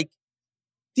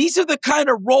 these are the kind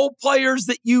of role players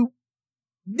that you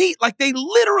need. They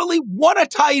literally won a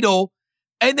title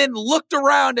and then looked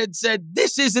around and said,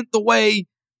 this isn't the way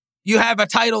you have a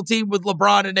title team with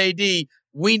LeBron and AD.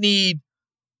 we need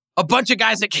a bunch of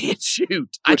guys that can't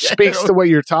shoot. Which speaks to what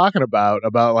you're talking about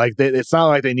like it's not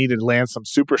like they needed to land some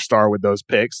superstar with those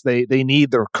picks. They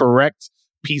need the correct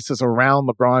pieces around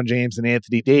LeBron James and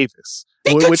Anthony Davis.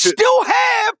 They could still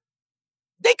have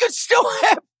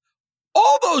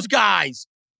all those guys.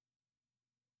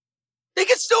 They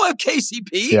could still have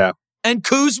KCP and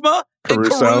Kuzma and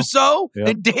Caruso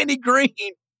and Danny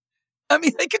Green. I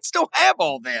mean, they could still have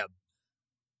all them.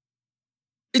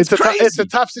 It's crazy. It's a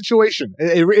tough situation.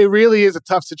 It really is a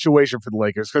tough situation for the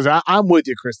Lakers because I'm with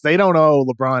you, Chris. They don't owe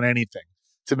LeBron anything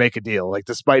to make a deal. Like,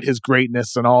 despite his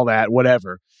greatness and all that,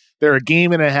 whatever. They're a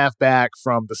game and a half back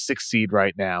from the 6th seed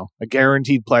right now, a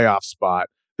guaranteed playoff spot.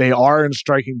 They are in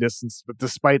striking distance, but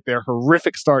despite their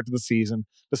horrific start to the season,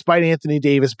 despite Anthony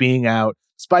Davis being out,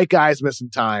 despite guys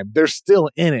missing time, they're still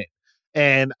in it.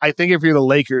 And I think if you're the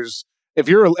Lakers, if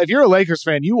you're a Lakers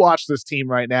fan, you watch this team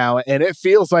right now, and it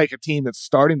feels like a team that's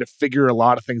starting to figure a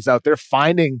lot of things out. They're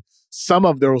finding some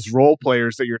of those role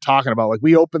players that you're talking about. Like,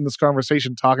 we opened this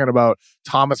conversation talking about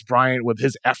Thomas Bryant with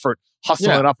his effort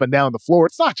hustling up and down the floor.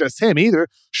 It's not just him either.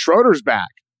 Schroeder's back,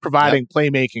 providing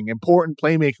playmaking, important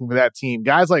playmaking for that team.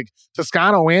 Guys like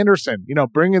Toscano Anderson,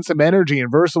 bringing some energy and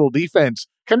versatile defense.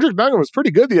 Kendrick Nunn was pretty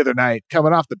good the other night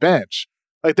coming off the bench.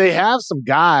 Like, they have some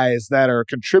guys that are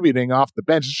contributing off the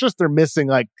bench. It's just they're missing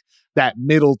like that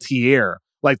middle tier,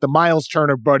 like the Miles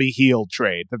Turner Buddy Hield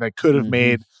trade that they could have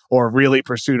made or really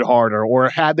pursued harder, or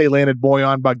had they landed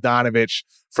Bojan Bogdanovic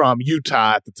from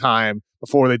Utah at the time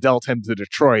before they dealt him to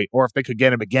Detroit, or if they could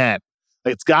get him again.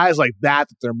 Like, it's guys like that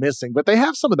they're missing, but they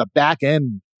have some of the back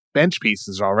end bench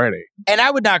pieces already. And I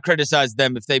would not criticize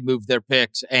them if they moved their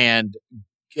picks and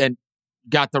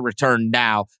got the return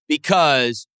now,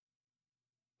 because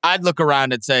I'd look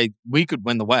around and say, we could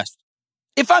win the West.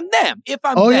 If I'm them,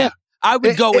 I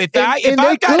would go. If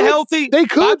I've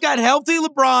got healthy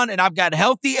LeBron and I've got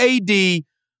healthy AD,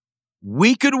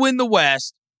 we could win the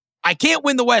West. I can't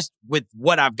win the West with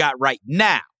what I've got right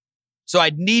now. So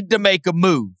I'd need to make a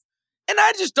move. And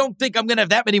I just don't think I'm going to have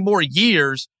that many more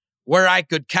years where I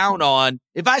could count on.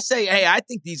 If I say, hey, I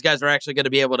think these guys are actually going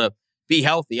to be able to be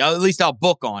healthy, at least I'll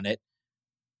book on it.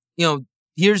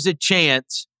 Here's a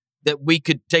chance that we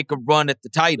could take a run at the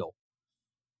title.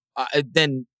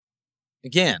 Then,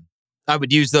 again, I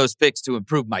would use those picks to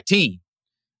improve my team.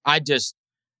 I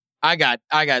got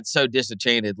so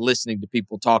disenchanted listening to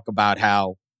people talk about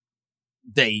how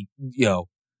they,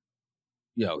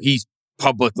 he's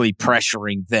publicly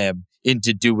pressuring them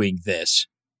into doing this.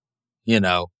 When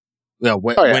are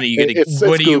you going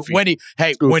to?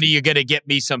 When are you going to get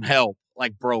me some help?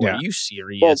 Like, bro, are you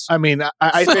serious? Well, I mean,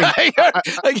 I think.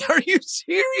 Are you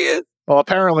serious? Well,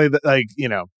 apparently, I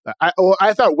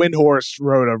thought Windhorst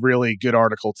wrote a really good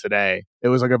article today. It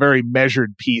was like a very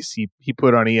measured piece he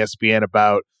put on ESPN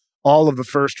about all of the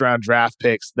first round draft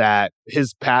picks that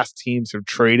his past teams have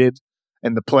traded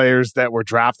and the players that were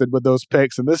drafted with those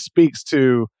picks. And this speaks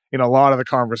to, a lot of the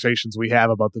conversations we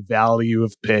have about the value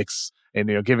of picks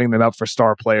and, giving them up for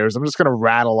star players. I'm just going to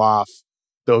rattle off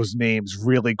those names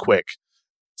really quick.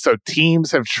 So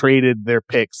teams have traded their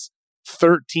picks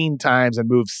 13 times and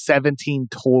moved 17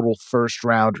 total first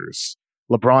rounders.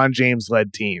 LeBron James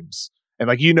led teams. And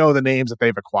the names that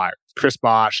they've acquired. Chris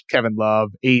Bosh, Kevin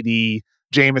Love, AD,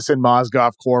 Jameson,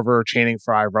 Mozgov, Korver, Channing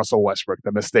Frye, Russell Westbrook,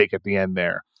 the mistake at the end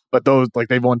there. But those,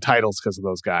 they've won titles because of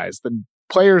those guys. The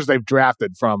players they've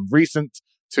drafted from recent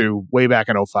to way back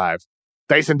in 2005.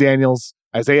 Dyson Daniels,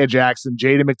 Isaiah Jackson,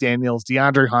 Jaden McDaniels,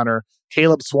 DeAndre Hunter,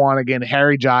 Caleb Swanigan,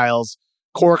 Harry Giles,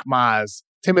 Cork Maz,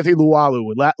 Timothy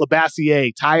Luwalu,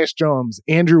 Labassiere, Tyus Jones,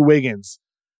 Andrew Wiggins,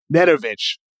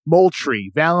 Nedovic,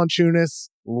 Moultrie, Valanciunas,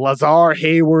 Lazar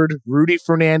Hayward, Rudy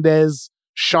Fernandez,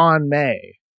 Sean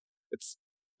May. It's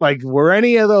like, were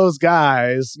any of those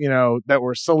guys, that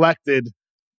were selected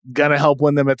gonna help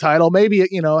win them a title? Maybe,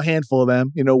 a handful of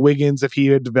them. Wiggins, if he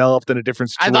had developed in a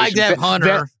different situation. I'd like to have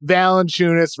Hunter.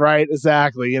 Valanciunas, right?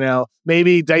 Exactly.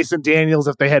 Maybe Dyson Daniels,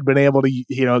 if they had been able to,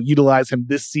 utilize him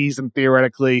this season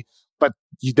theoretically, but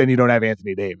then you don't have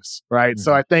Anthony Davis, right?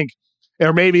 So I think,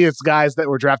 or maybe it's guys that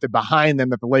were drafted behind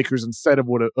them that the Lakers instead of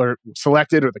would have, or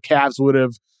selected, or the Cavs would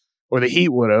have, or the Heat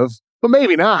would have, but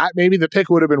maybe not. Maybe the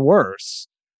pick would have been worse.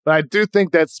 But I do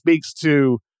think that speaks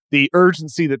to the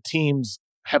urgency that teams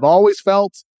have always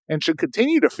felt and should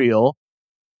continue to feel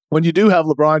when you do have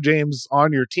LeBron James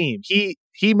on your team. He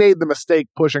made the mistake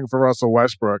pushing for Russell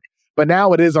Westbrook, but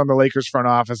now it is on the Lakers front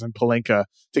office and Pelinka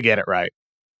to get it right.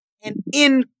 And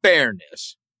in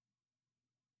fairness,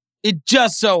 it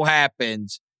just so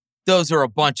happens those are a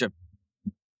bunch of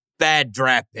bad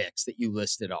draft picks that you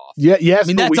listed off. Yeah, yes. I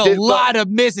mean, that's a lot of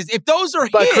misses. If those are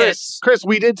hits. Chris,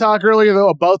 we did talk earlier, though,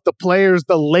 about the players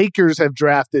the Lakers have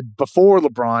drafted before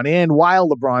LeBron and while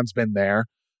LeBron's been there.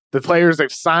 The players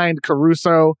they've signed,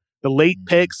 Caruso, the late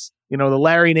picks, the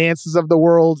Larry Nances of the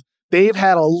world. They've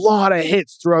had a lot of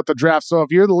hits throughout the draft. So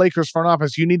if you're the Lakers front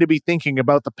office, you need to be thinking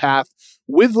about the path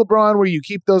with LeBron where you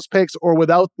keep those picks, or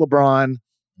without LeBron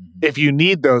if you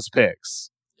need those picks.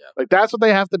 Yep. Like, that's what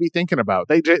they have to be thinking about.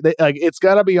 They like, it's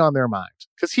got to be on their mind,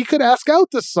 because he could ask out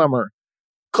this summer.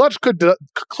 Clutch could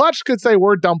say,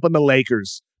 we're dumping the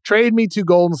Lakers. Trade me to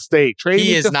Golden State. Trade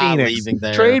me to Phoenix. He is not leaving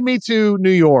there. Trade me to New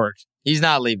York. He's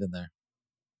not leaving there.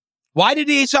 Why did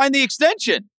he sign the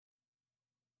extension?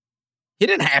 He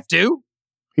didn't have to.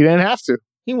 He didn't have to.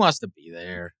 He wants to be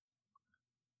there.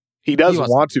 He does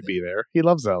want to be there. He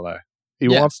loves LA. He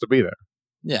wants to be there.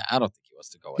 Yeah, I don't think he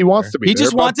wants to go anywhere. He wants to be there. He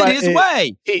just wants it his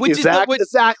way.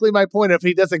 Exactly my point. If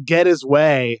he doesn't get his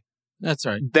way, that's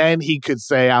right. Then he could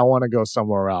say, I want to go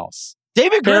somewhere else.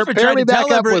 David Griffin tried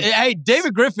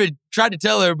to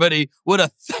tell everybody what a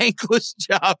thankless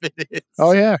job it is.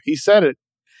 Oh, yeah. He said it.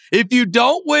 If you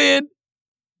don't win,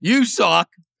 you suck.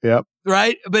 Yep.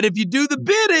 Right? But if you do the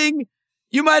bidding,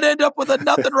 you might end up with a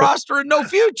nothing roster and no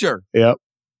future. Yep.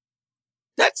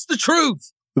 That's the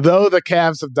truth. Though the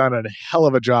Cavs have done a hell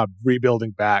of a job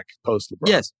rebuilding back post-LeBron.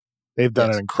 Yes. They've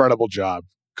done an incredible job.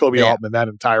 Kobe Altman, that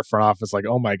entire front office, like,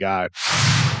 oh my God.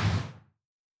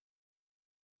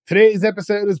 Today's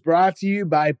episode is brought to you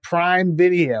by Prime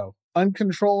Video.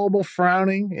 Uncontrollable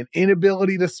frowning, an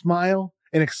inability to smile,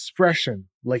 an expression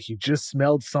like you just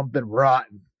smelled something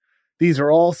rotten. These are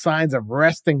all signs of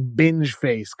resting binge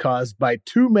face caused by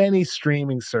too many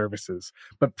streaming services.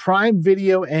 But Prime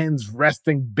Video ends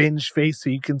resting binge face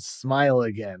so you can smile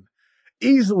again.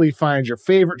 Easily find your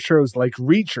favorite shows like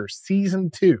Reacher Season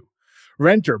 2.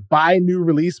 Rent or buy new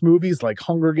release movies like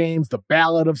Hunger Games, The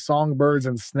Ballad of Songbirds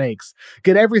and Snakes.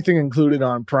 Get everything included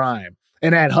on Prime.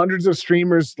 And add hundreds of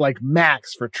streamers like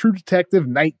Max for True Detective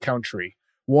Night Country.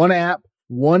 One app,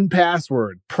 one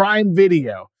password. Prime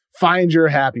Video. Find your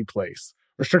happy place.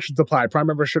 Restrictions apply. Prime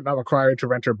membership not required to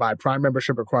rent or buy. Prime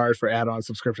membership required for add-on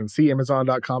subscriptions. See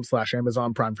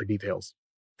Amazon.com/Amazon Prime for details.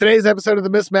 Today's episode of The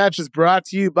Mismatch is brought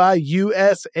to you by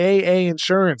USAA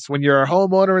Insurance. When you're a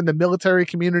homeowner in the military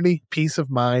community, peace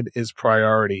of mind is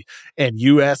priority. And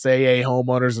USAA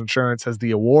Homeowners Insurance has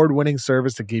the award-winning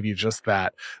service to give you just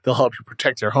that. They'll help you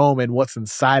protect your home and what's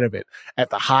inside of it at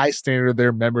the high standard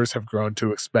their members have grown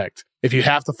to expect. If you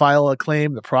have to file a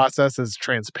claim, the process is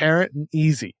transparent and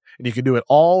easy. And you can do it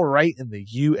all right in the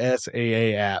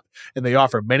USAA app. And they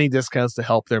offer many discounts to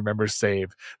help their members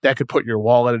save. That could put your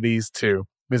wallet at ease too.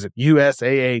 Visit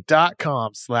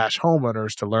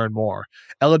USAA.com/homeowners to learn more.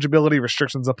 Eligibility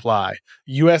restrictions apply.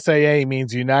 USAA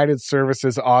means United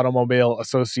Services Automobile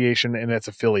Association and its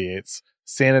affiliates.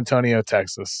 San Antonio,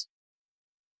 Texas.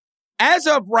 As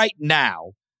of right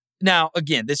now,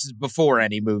 again, this is before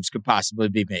any moves could possibly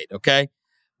be made, okay?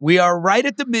 We are right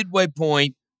at the midway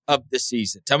point of the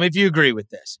season. Tell me if you agree with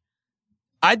this.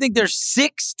 I think there's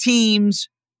 6 teams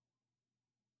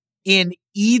in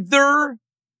either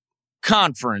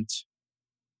conference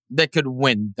that could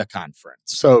win the conference.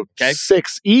 So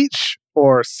 6 each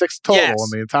or 6 total in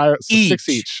the entire? So each. 6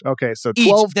 each. Okay, so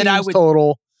 12 teams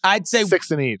total. I'd say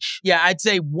 6 in each. Yeah, I'd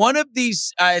say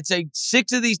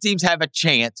 6 of these teams have a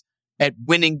chance at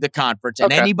winning the conference.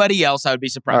 And anybody else, I would be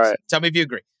surprised. Right. Tell me if you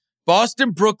agree.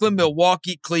 Boston, Brooklyn,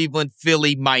 Milwaukee, Cleveland,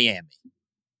 Philly, Miami.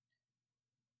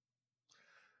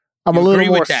 I'm a little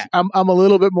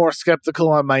bit more skeptical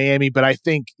on Miami, but I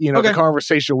think, the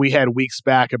conversation we had weeks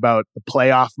back about the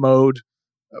playoff mode,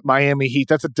 Miami Heat,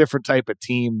 that's a different type of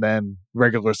team than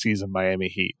regular season Miami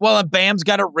Heat. Well, and Bam's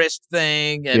got a wrist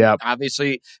thing, and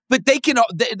obviously, but they've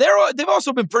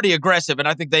also been pretty aggressive, and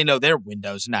I think they know their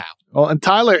windows now. Well, and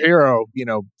Tyler Hero,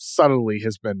 subtly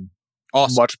has been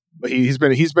awesome. He's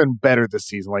been better this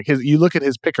season. Like you look at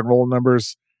his pick and roll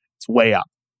numbers, it's way up.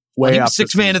 He was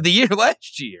 6th man of the year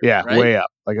last year. Yeah, right? Way up.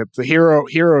 Like the Hero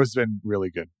has been really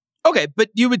good. Okay, but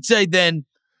you would say then,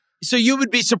 so you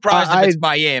would be surprised if it's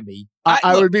Miami.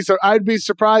 I'd be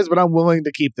surprised, but I'm willing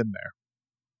to keep them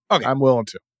there. Okay, I'm willing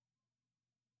to.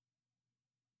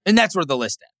 And that's where the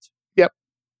list ends. Yep.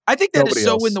 I think that is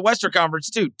so in the Western Conference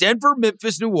too. Denver,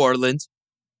 Memphis, New Orleans,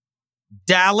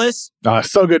 Dallas.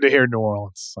 So good to hear New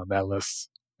Orleans on that list.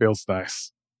 Feels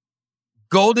nice.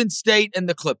 Golden State and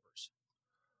the Clippers.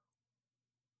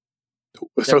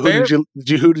 So who'd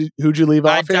you leave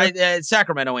off here?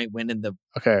 Sacramento ain't winning the.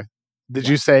 Okay. Did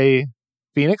you say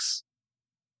Phoenix?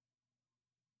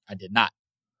 I did not.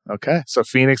 Okay. So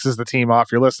Phoenix is the team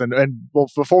off your list. And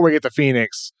before we get to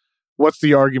Phoenix, what's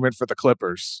the argument for the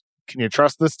Clippers? Can you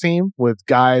trust this team with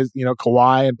guys,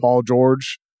 Kawhi and Paul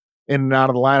George in and out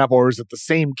of the lineup? Or is it the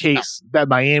same case that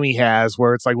Miami has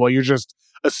where it's like, well, you're just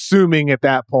assuming at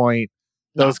that point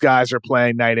those guys are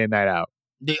playing night in, night out?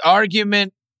 The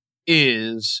argument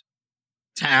is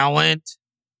talent,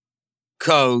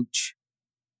 coach,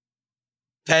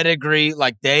 pedigree.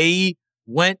 Like, they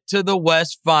went to the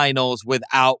West Finals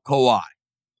without Kawhi.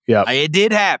 Yeah, it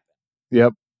did happen.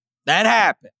 Yep, that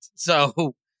happened.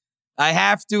 So I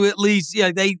have to at least,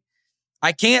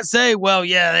 I can't say, well,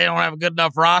 yeah, they don't have a good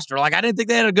enough roster. Like, I didn't think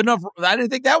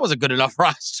that was a good enough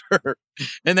roster.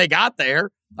 And they got there.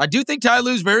 I do think Ty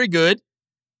Lue's very good.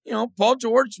 Paul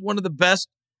George, one of the best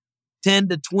 10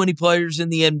 to 20 players in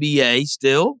the NBA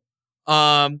still.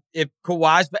 If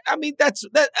Kawhi's,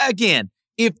 that again,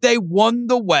 if they won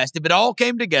the West, if it all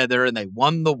came together and they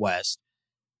won the West,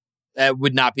 that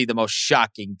would not be the most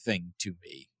shocking thing to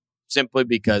me. Simply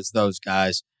because those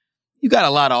guys, you got a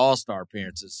lot of all-star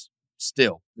appearances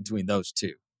still between those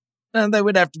two. And they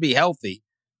would have to be healthy.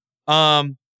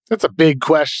 That's a big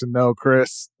question, though,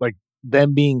 Chris. Like,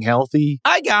 them being healthy.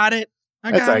 I got it.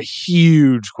 That's a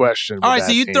huge question. All right,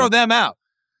 so you throw them out.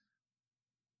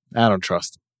 I don't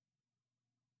trust them.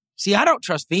 See, I don't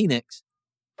trust Phoenix.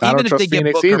 I don't trust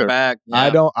Phoenix either. Back, yeah.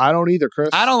 I don't either, Chris.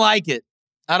 I don't like it.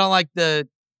 I don't like the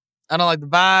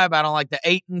vibe. I don't like the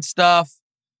Ayton stuff.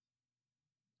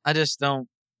 I just don't.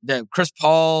 Chris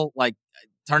Paul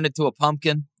turned into a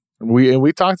pumpkin.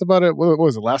 We talked about it. What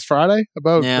was it, last Friday?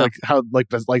 About how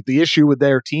the issue with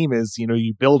their team is,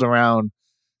 you build around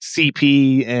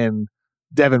CP and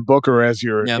Devin Booker as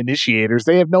your initiators.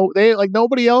 They have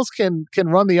nobody else can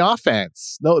run the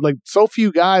offense. No, so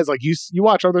few guys. Like you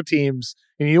watch other teams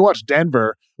and you watch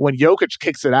Denver, when Jokic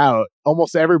kicks it out,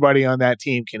 almost everybody on that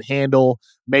team can handle,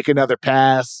 make another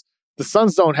pass. The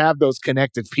Suns don't have those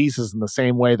connective pieces in the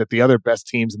same way that the other best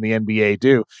teams in the NBA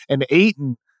do. And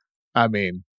Ayton,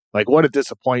 what a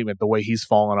disappointment the way he's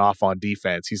fallen off on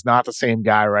defense. He's not the same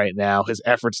guy right now. His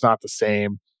effort's not the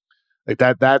same.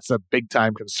 That's a big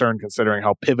time concern considering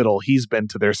how pivotal he's been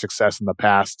to their success in the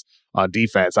past on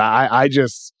defense. I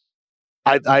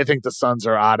think the Suns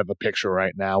are out of the picture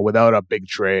right now without a big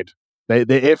trade.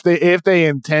 If they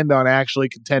intend on actually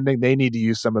contending, they need to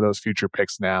use some of those future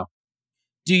picks now.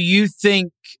 Do you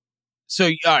think so?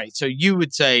 All right. So you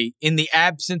would say, in the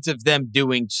absence of them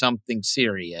doing something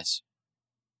serious,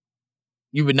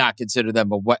 you would not consider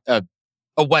them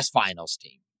a West Finals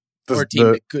team or a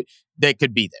team that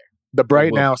could be there. The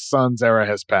bright now Suns era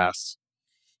has passed.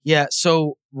 Yeah.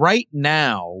 So right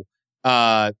now,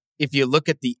 if you look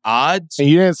at the odds, and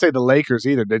you didn't say the Lakers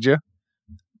either, did you?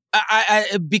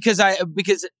 Because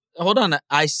hold on,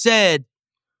 I said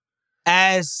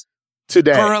as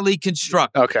today currently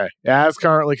constructed. Okay, as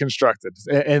currently constructed,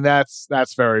 and that's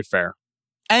very fair.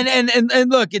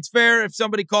 And look, it's fair if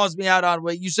somebody calls me out on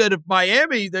what you said. If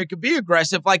Miami, they could be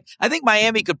aggressive. Like, I think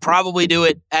Miami could probably do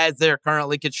it as they're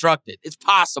currently constructed. It's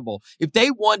possible if they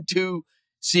won 2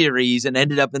 series and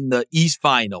ended up in the East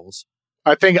Finals.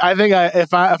 I think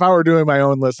if I were doing my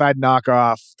own list, I'd knock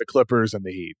off the Clippers and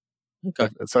the Heat. Okay,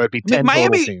 so it'd be 10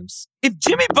 Miami, total teams. If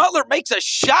Jimmy Butler makes a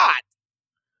shot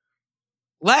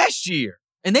last year,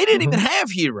 and they didn't even have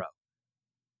Hero,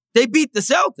 they beat the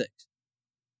Celtics.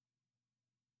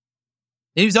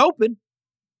 He was open.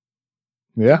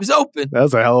 Yeah. He was open. That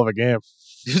was a hell of a game.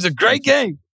 It was a great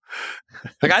game.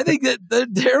 I think that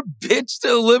they're a bitch to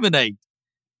eliminate.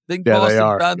 I think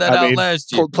Boston found that out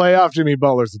last year. Playoff Jimmy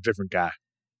Butler's a different guy.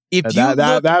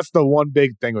 That's the one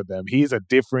big thing with them. He's a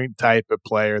different type of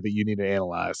player that you need to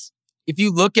analyze. If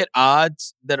you look at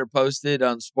odds that are posted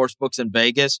on sportsbooks in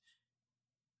Vegas,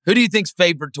 who do you think's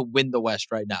favored to win the West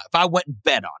right now? If I went and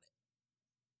bet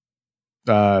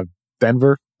on it.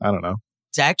 Denver? I don't know.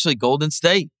 It's actually Golden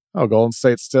State. Oh, Golden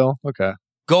State still? Okay.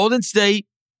 Golden State,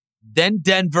 then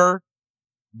Denver,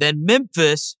 then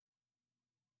Memphis,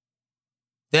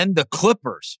 then the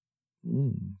Clippers,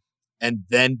 and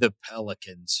then the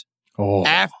Pelicans. Oh.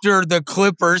 After the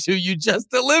Clippers, who you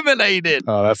just eliminated.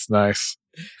 Oh, that's nice.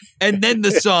 And then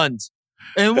the Suns.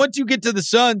 And once you get to the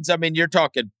Suns, you're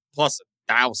talking plus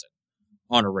 1,000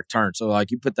 on a return. So,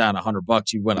 you put down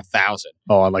 $100, you win 1,000.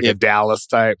 Oh, on a Dallas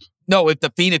type. No, if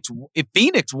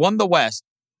Phoenix won the West,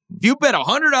 if you bet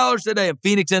 $100 today and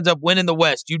Phoenix ends up winning the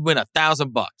West, you'd win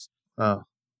 $1,000. Oh,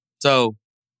 so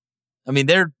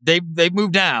they've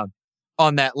moved down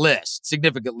on that list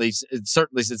significantly,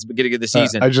 certainly since the beginning of the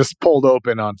season. I just pulled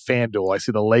open on FanDuel. I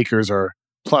see the Lakers are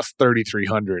plus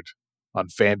 3,300 on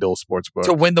FanDuel Sportsbook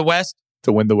to win the West.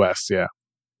 To win the West, yeah.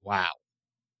 Wow,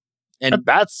 and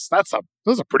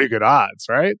those are pretty good odds,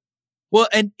 right? Well,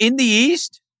 and in the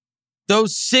East.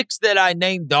 those 6 that I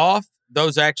named off,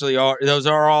 those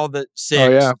are all the 6. Oh,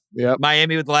 yeah. Yep.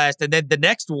 Miami with last. And then the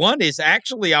next one is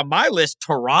actually on my list,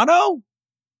 Toronto.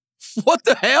 What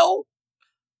the hell?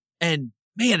 And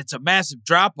man, it's a massive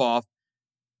drop off.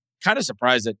 Kind of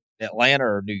surprised that Atlanta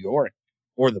or New York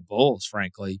or the Bulls,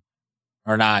 frankly,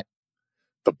 are not.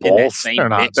 The Bulls, they're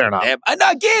not. And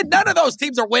again, none of those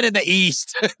teams are winning the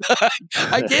East.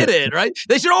 I get it, right?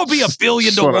 They should all be $1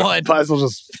 billion to 1. Might as well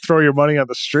just throw your money on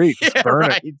the street. Yeah,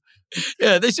 right.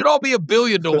 Yeah, they should all be $1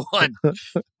 billion to 1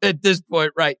 at this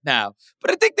point right now. But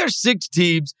I think there's 6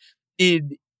 teams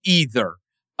in either.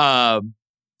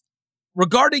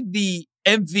 Regarding the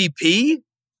MVP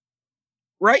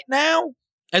right now,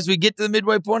 as we get to the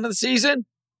midway point of the season,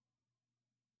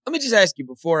 let me just ask you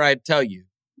before I tell you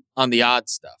on the odd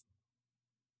stuff.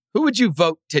 Who would you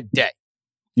vote today?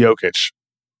 Jokic.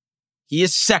 He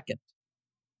is second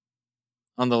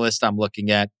on the list I'm looking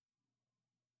at.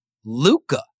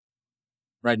 Luka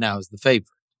right now is the favorite.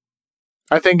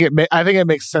 I think it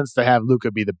makes sense to have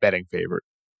Luka be the betting favorite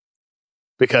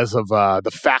because of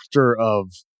the factor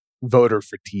of voter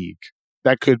fatigue.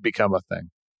 That could become a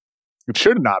thing. It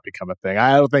should not become a thing.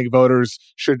 I don't think voters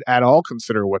should at all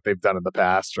consider what they've done in the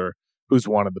past or who's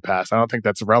won in the past. I don't think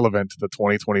that's relevant to the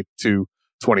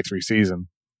 2022-23 season.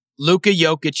 Luka,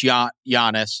 Jokic,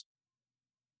 Giannis,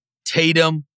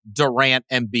 Tatum, Durant,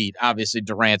 Embiid. Obviously,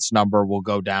 Durant's number will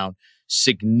go down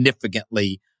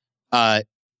significantly. And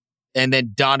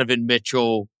then Donovan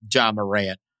Mitchell, John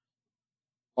Morant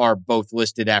are both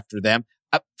listed after them.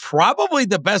 Probably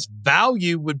the best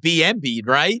value would be Embiid,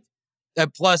 right?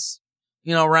 At plus,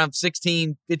 around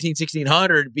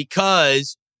 1,600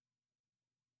 because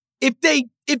if they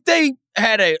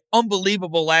had an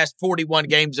unbelievable last 41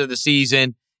 games of the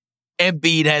season,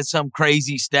 Embiid has some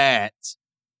crazy stats.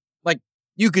 Like,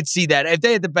 you could see that. If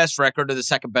they had the best record or the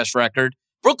second best record,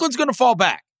 Brooklyn's going to fall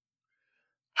back.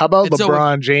 How about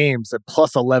LeBron James at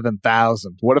plus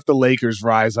 11,000? What if the Lakers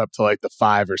rise up to like the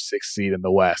 5 or 6 seed in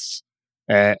the West?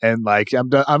 And like,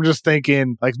 I'm just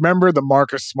thinking, like, remember the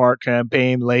Marcus Smart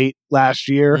campaign late last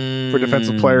year for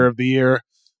Defensive Player of the Year?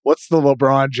 What's the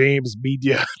LeBron James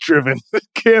media-driven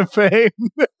campaign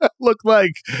look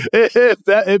like?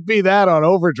 It'd be that on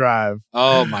overdrive.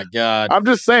 Oh, my God. I'm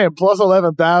just saying, plus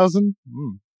 11,000.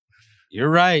 You're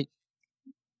right.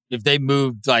 If they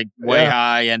moved like way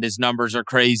high and his numbers are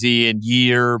crazy in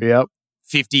year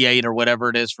 58 or whatever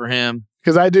it is for him.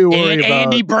 Because I do worry about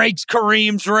Andy breaks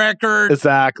Kareem's record.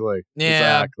 Exactly.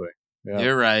 Yeah. Exactly. Yep.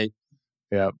 You're right.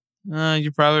 Yep.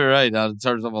 You're probably right in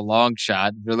terms of a long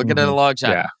shot. If you're looking at a long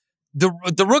shot. Yeah.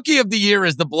 The rookie of the year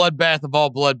is the bloodbath of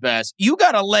all bloodbaths. You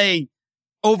got to lay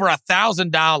over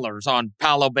 $1,000 on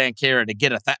Paolo Banchero to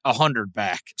get 100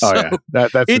 back. So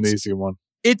that's an easy one.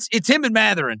 It's him and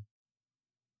Mathurin.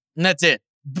 And that's it.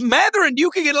 Mathurin,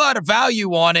 you can get a lot of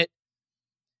value on it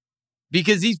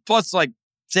because he's plus like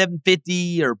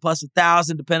 750 or plus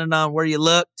 1,000, depending on where you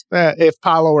looked. If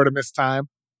Paolo were to miss time.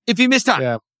 If he missed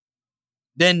time.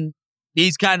 Then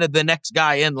he's kind of the next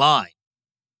guy in line.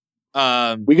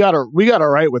 We got to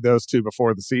right with those two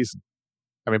before the season.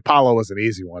 I mean, Paolo was an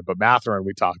easy one, but Mathurin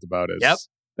we talked about is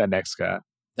that next guy.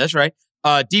 That's right.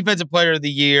 Defensive Player of the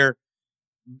Year,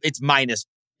 it's minus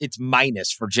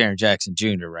for Jaren Jackson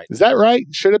Jr. right now. Is that right?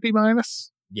 Should it be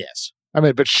minus? Yes. I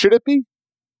mean, but should it be?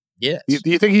 Yes.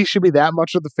 Do you think he should be that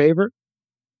much of the favorite?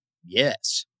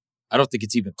 Yes. I don't think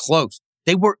it's even close.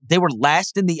 They were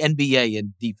last in the NBA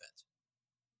in defense.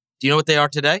 Do you know what they are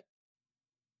today?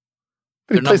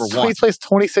 They're number 1. He plays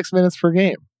 26 minutes per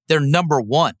game. They're number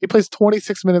 1. He plays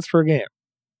 26 minutes per game.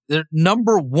 They're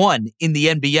number 1 in the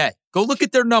NBA. Go look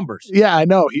at their numbers. Yeah, I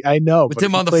know. With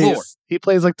him on the floor. He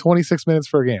plays like 26 minutes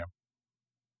per game.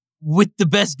 With the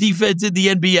best defense in the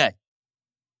NBA.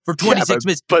 For 26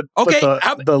 minutes. But okay,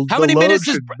 how many minutes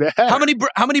does how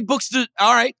many books do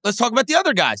all right, let's talk about the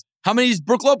other guys. How many does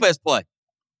Brook Lopez play?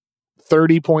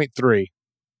 30.3.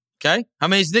 Okay. How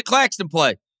many does Nick Claxton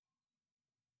play?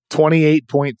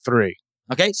 28.3.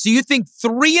 Okay. So you think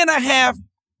 3.5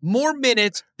 more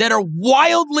minutes that are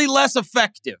wildly less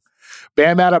effective.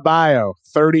 Bam Adebayo,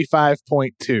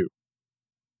 35.2.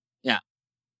 Yeah.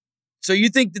 So you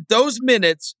think that those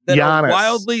minutes that Giannis, are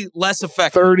wildly less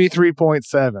effective.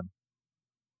 33.7.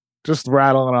 Just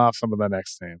rattling off some of the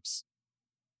next names.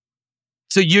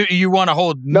 So you want to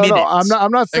hold minutes? No,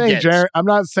 I'm not saying Jaren. I'm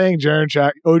not saying Jaren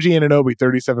Jack. OG Anunoby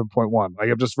 37.1. Like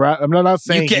I'm not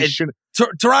saying he shouldn't.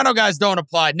 Toronto guys don't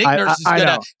apply. Nick Nurse is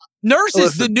gonna. Nurse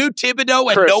is the new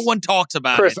Thibodeau, and no one talks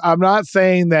about it. Chris, I'm not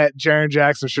saying that Jaren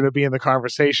Jackson shouldn't be in the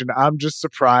conversation. I'm just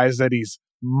surprised that he's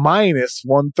minus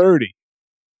 130.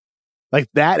 Like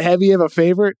that heavy of a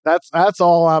favorite. That's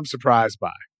all I'm surprised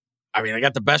by. I mean, I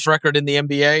got the best record in the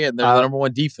NBA, and they're the number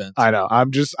one defense. I know.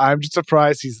 I'm just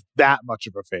surprised he's that much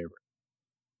of a favorite.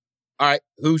 All right,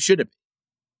 who should it be?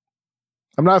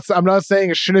 I'm not saying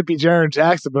it shouldn't be Jaren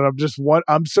Jackson, but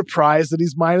I'm surprised that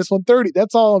he's minus 130.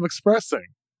 That's all I'm expressing.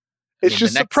 It's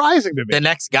just surprising to me. The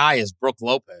next guy is Brook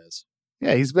Lopez.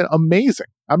 Yeah, he's been amazing.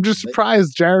 I'm just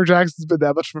surprised Jaren Jackson's been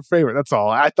that much of a favorite. That's all.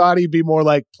 I thought he'd be more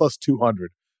like plus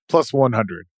 200, plus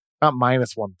 100, not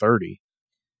minus 130.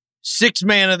 Sixth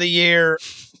man of the year.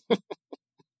 Do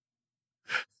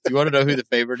you want to know who the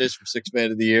favorite is for sixth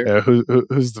man of the year? Yeah,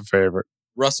 who's the favorite?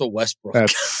 Russell Westbrook.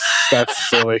 That's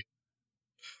silly.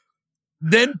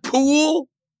 Then Poole,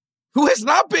 who has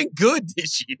not been good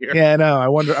this year. Yeah, no. I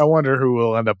wonder who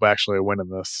will end up actually winning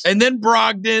this. And then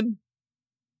Brogdon,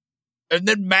 and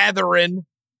then Mathurin,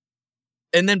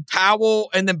 and then Powell,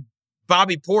 and then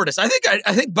Bobby Portis. I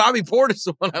think Bobby Portis is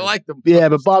the one I like the most. Yeah,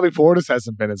 but Bobby Portis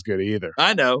hasn't been as good either.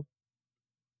 I know.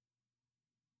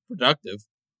 Productive.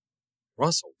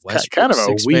 Russell Westbrook, kind of a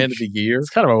sixth weak man of the year. It's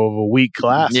kind of a weak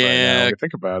class right now, when you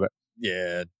think about it.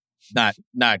 Yeah, not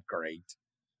great.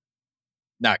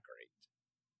 Not great.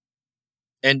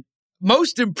 And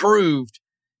most improved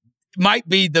might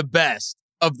be the best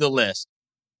of the list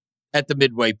at the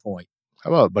midway point.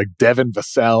 How about like Devin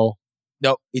Vassell?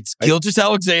 No, it's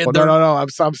Gilgeous-Alexander. Well, no.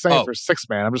 I'm saying for six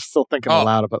man. I'm just still thinking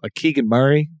aloud about like Keegan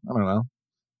Murray. I don't know.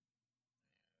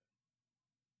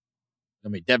 I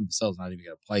mean, Devin Vassell's not even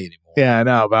going to play anymore. Yeah, I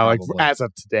know, but like as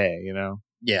of today,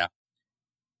 Yeah.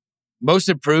 Most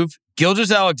improved,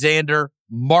 Gilgeous-Alexander,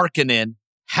 Markkanen,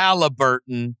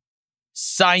 Halliburton,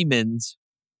 Simons,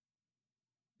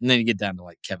 and then you get down to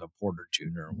like Kevin Porter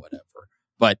Jr. or whatever.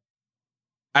 But,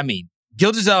 I mean,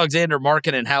 Gilgeous-Alexander,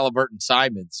 Markkanen, Halliburton,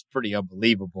 Simons, pretty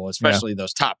unbelievable, especially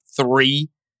those top three.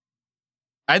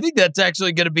 I think that's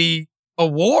actually going to be a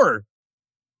war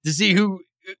to see who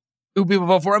people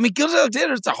vote for. I mean,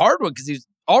 Gilgeous-Alexander, it's a hard one because he's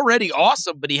already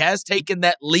awesome, but he has taken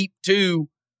that leap to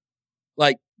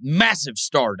like massive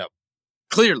stardom.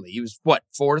 Clearly, he was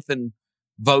fourth in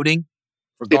voting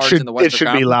for guards in the Western It should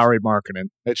Conference? be Lowry Markkanen.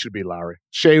 It should be Lowry.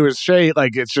 Shea,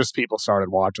 like it's just people started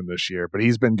watching this year, but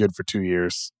he's been good for 2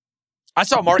 years. I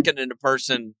saw Markkanen in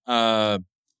person a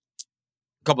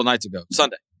couple nights ago,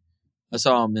 Sunday. I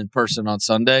saw him in person on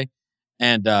Sunday,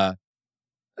 and I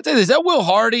tell you this, that Will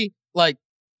Hardy, like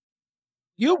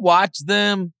you watch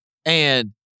them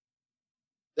and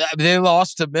they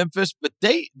lost to Memphis, but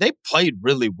they played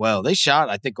really well. They shot,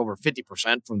 I think, over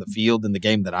 50% from the field in the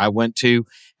game that I went to.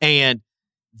 And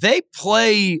they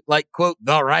play, like, quote,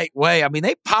 the right way. I mean,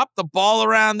 they pop the ball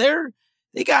around there.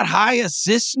 They got high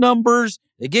assist numbers.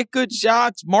 They get good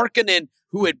shots. Markkanen,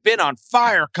 who had been on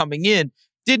fire coming in,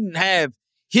 didn't have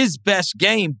his best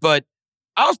game, but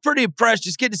I was pretty impressed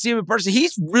just getting to see him in person.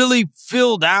 He's really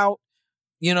filled out,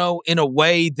 in a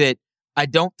way that I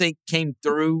don't think came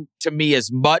through to me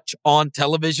as much on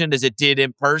television as it did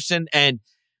in person. And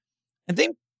I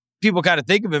think people kind of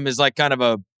think of him as like kind of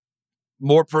a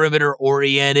more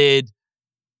perimeter-oriented,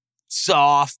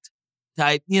 soft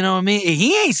type. You know what I mean?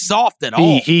 He ain't soft at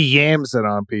all. He yams it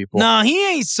on people. No,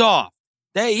 he ain't soft.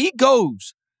 He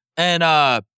goes. And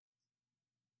I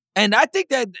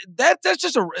think that's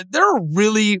just they're a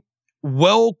really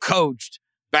well-coached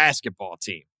basketball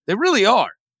team. They really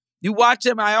are. You watch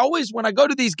them. When I go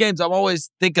to these games, I'm always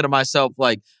thinking to myself,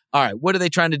 like, all right, what are they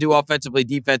trying to do offensively,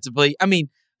 defensively? I mean,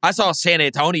 I saw San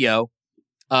Antonio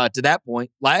to that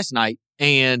point last night,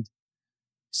 and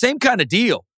same kind of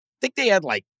deal. I think they had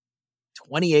like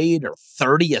 28 or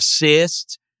 30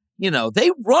 assists.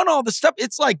 They run all the stuff.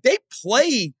 It's like they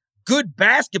play good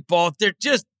basketball. They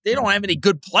don't have any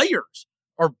good players,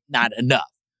 or not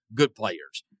enough good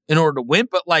players in order to win.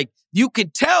 But like you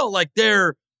can tell, like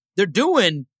they're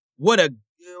doing what a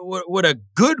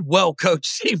good,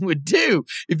 well-coached team would do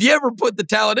if you ever put the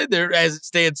talent in there as it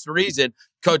stands to reason,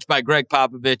 coached by Greg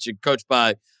Popovich and coached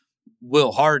by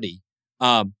Will Hardy.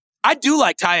 I do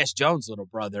like Tyus Jones' little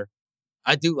brother.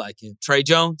 I do like him. Trey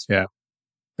Jones. Yeah.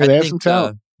 They have some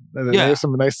talent. They have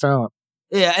some nice talent.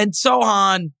 Yeah, and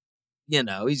Sohan,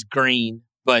 he's green,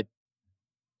 but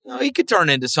he could turn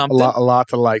into something. A lot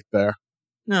to like there.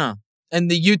 No.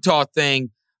 And the Utah thing,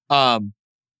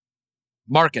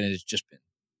 Markkanen has just been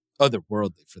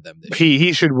otherworldly for them this year.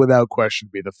 He should without question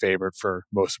be the favorite for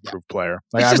most improved player.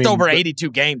 Like, it's just over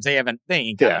 82 games. They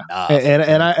ain't got enough.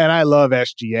 And I love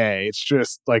SGA. It's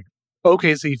just like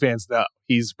OKC fans know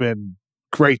he's been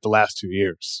great the last 2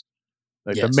 years.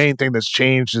 Like the main thing that's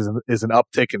changed is an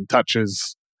uptick in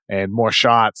touches and more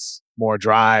shots, more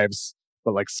drives.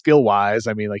 But like skill wise,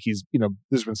 I mean, like he's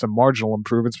there's been some marginal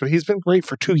improvements, but he's been great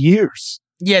for 2 years.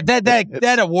 Yeah,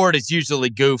 that award is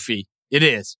usually goofy. It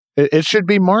is. It should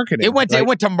be marketing. It went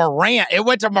to Morant. It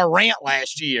went to Morant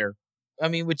last year. I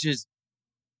mean, which is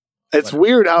it's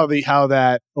weird how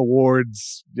that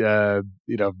awards. I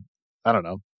don't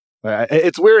know.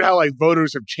 It's weird how like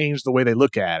voters have changed the way they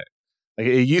look at it. Like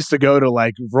it used to go to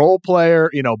like role player,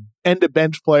 end of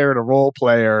bench player to role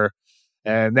player,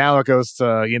 and now it goes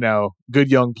to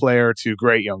good young player to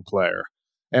great young player.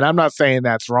 And I'm not saying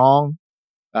that's wrong.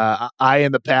 I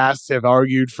in the past have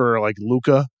argued for like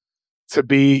Luka to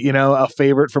be a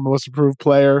favorite for most improved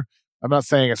player. I'm not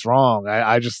saying it's wrong.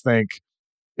 I just think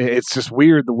it's just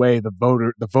weird the way the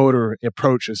voter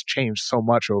approach has changed so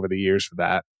much over the years for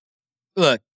that.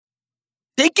 Look,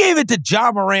 they gave it to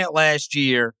Ja Morant last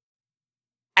year.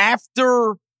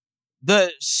 After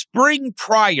the spring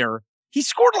prior, he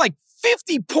scored like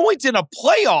 50 points in a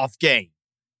playoff game.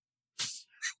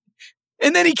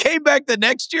 And then he came back the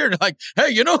next year and like, hey,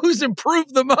 you know who's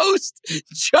improved the most?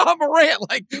 Ja Morant.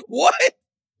 Like, what?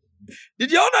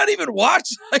 Did y'all not even watch?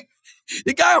 Like,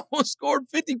 the guy almost scored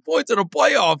 50 points in a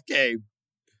playoff game.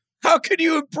 How could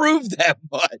you improve that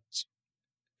much?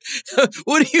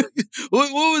 What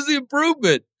was the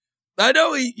improvement? I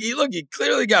know he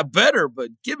clearly got better, but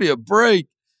give me a break.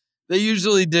 They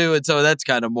usually do, and so that's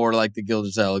kind of more like the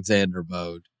Gilgeous-Alexander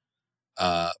mode.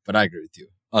 But I agree with you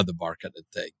on the bar kind of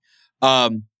thing.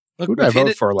 Who did I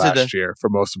vote for last year for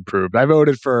most improved? I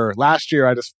voted for last year.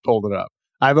 I just pulled it up.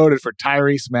 I voted for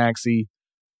Tyrese Maxey,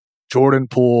 Jordan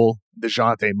Poole,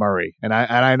 DeJounte Murray, and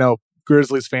I know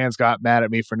Grizzlies fans got mad at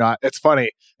me for not. It's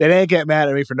funny, they didn't get mad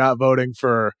at me for not voting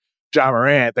for Ja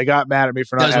Morant. They got mad at me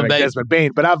for not having Desmond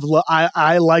Bane, but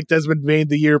I liked Desmond Bane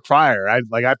the year prior. I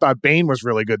thought Bane was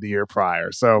really good the year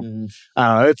prior. So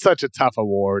it's such a tough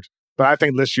award, but I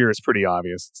think this year is pretty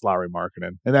obvious. It's lottery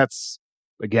marketing, and that's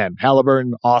again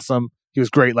Halliburton, awesome. He was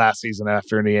great last season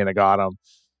after Indiana got him,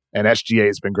 and SGA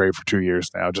has been great for 2 years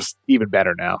now, just even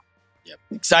better now. Yep.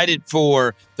 Excited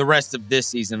for the rest of this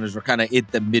season as we're kind of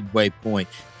at the midway point.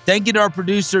 Thank you to our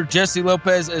producer, Jesse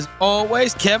Lopez, as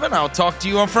always. Kevin, I'll talk to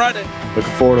you on Friday.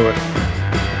 Looking forward to it.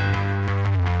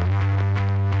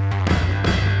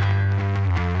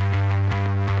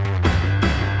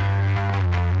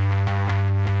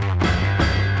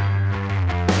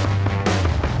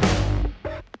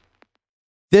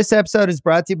 This episode is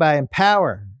brought to you by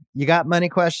Empower. You got money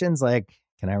questions like,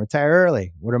 can I retire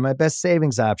early? What are my best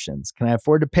savings options? Can I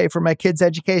afford to pay for my kids'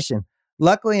 education?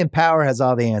 Luckily, Empower has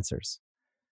all the answers.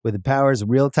 With Empower's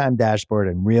real-time dashboard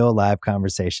and real live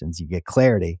conversations, you get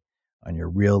clarity on your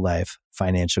real-life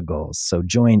financial goals. So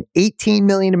join 18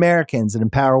 million Americans and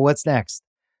Empower what's next.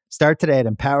 Start today at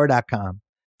empower.com.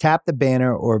 Tap the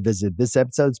banner or visit this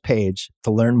episode's page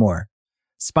to learn more.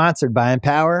 Sponsored by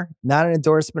Empower, not an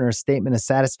endorsement or a statement of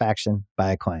satisfaction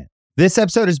by a client. This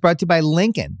episode is brought to you by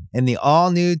Lincoln and the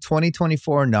all-new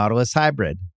 2024 Nautilus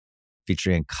Hybrid.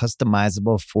 Featuring a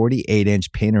customizable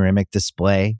 48-inch panoramic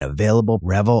display, available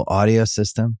Revel audio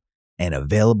system, and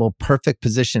available perfect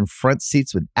position front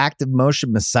seats with active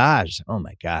motion massage. Oh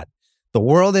my God. The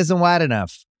world isn't wide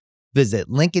enough. Visit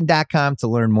Lincoln.com to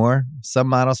learn more. Some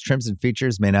models, trims, and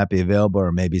features may not be available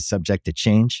or may be subject to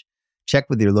change. Check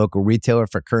with your local retailer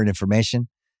for current information.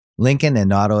 Lincoln and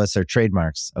Nautilus are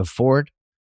trademarks of Ford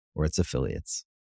or its affiliates.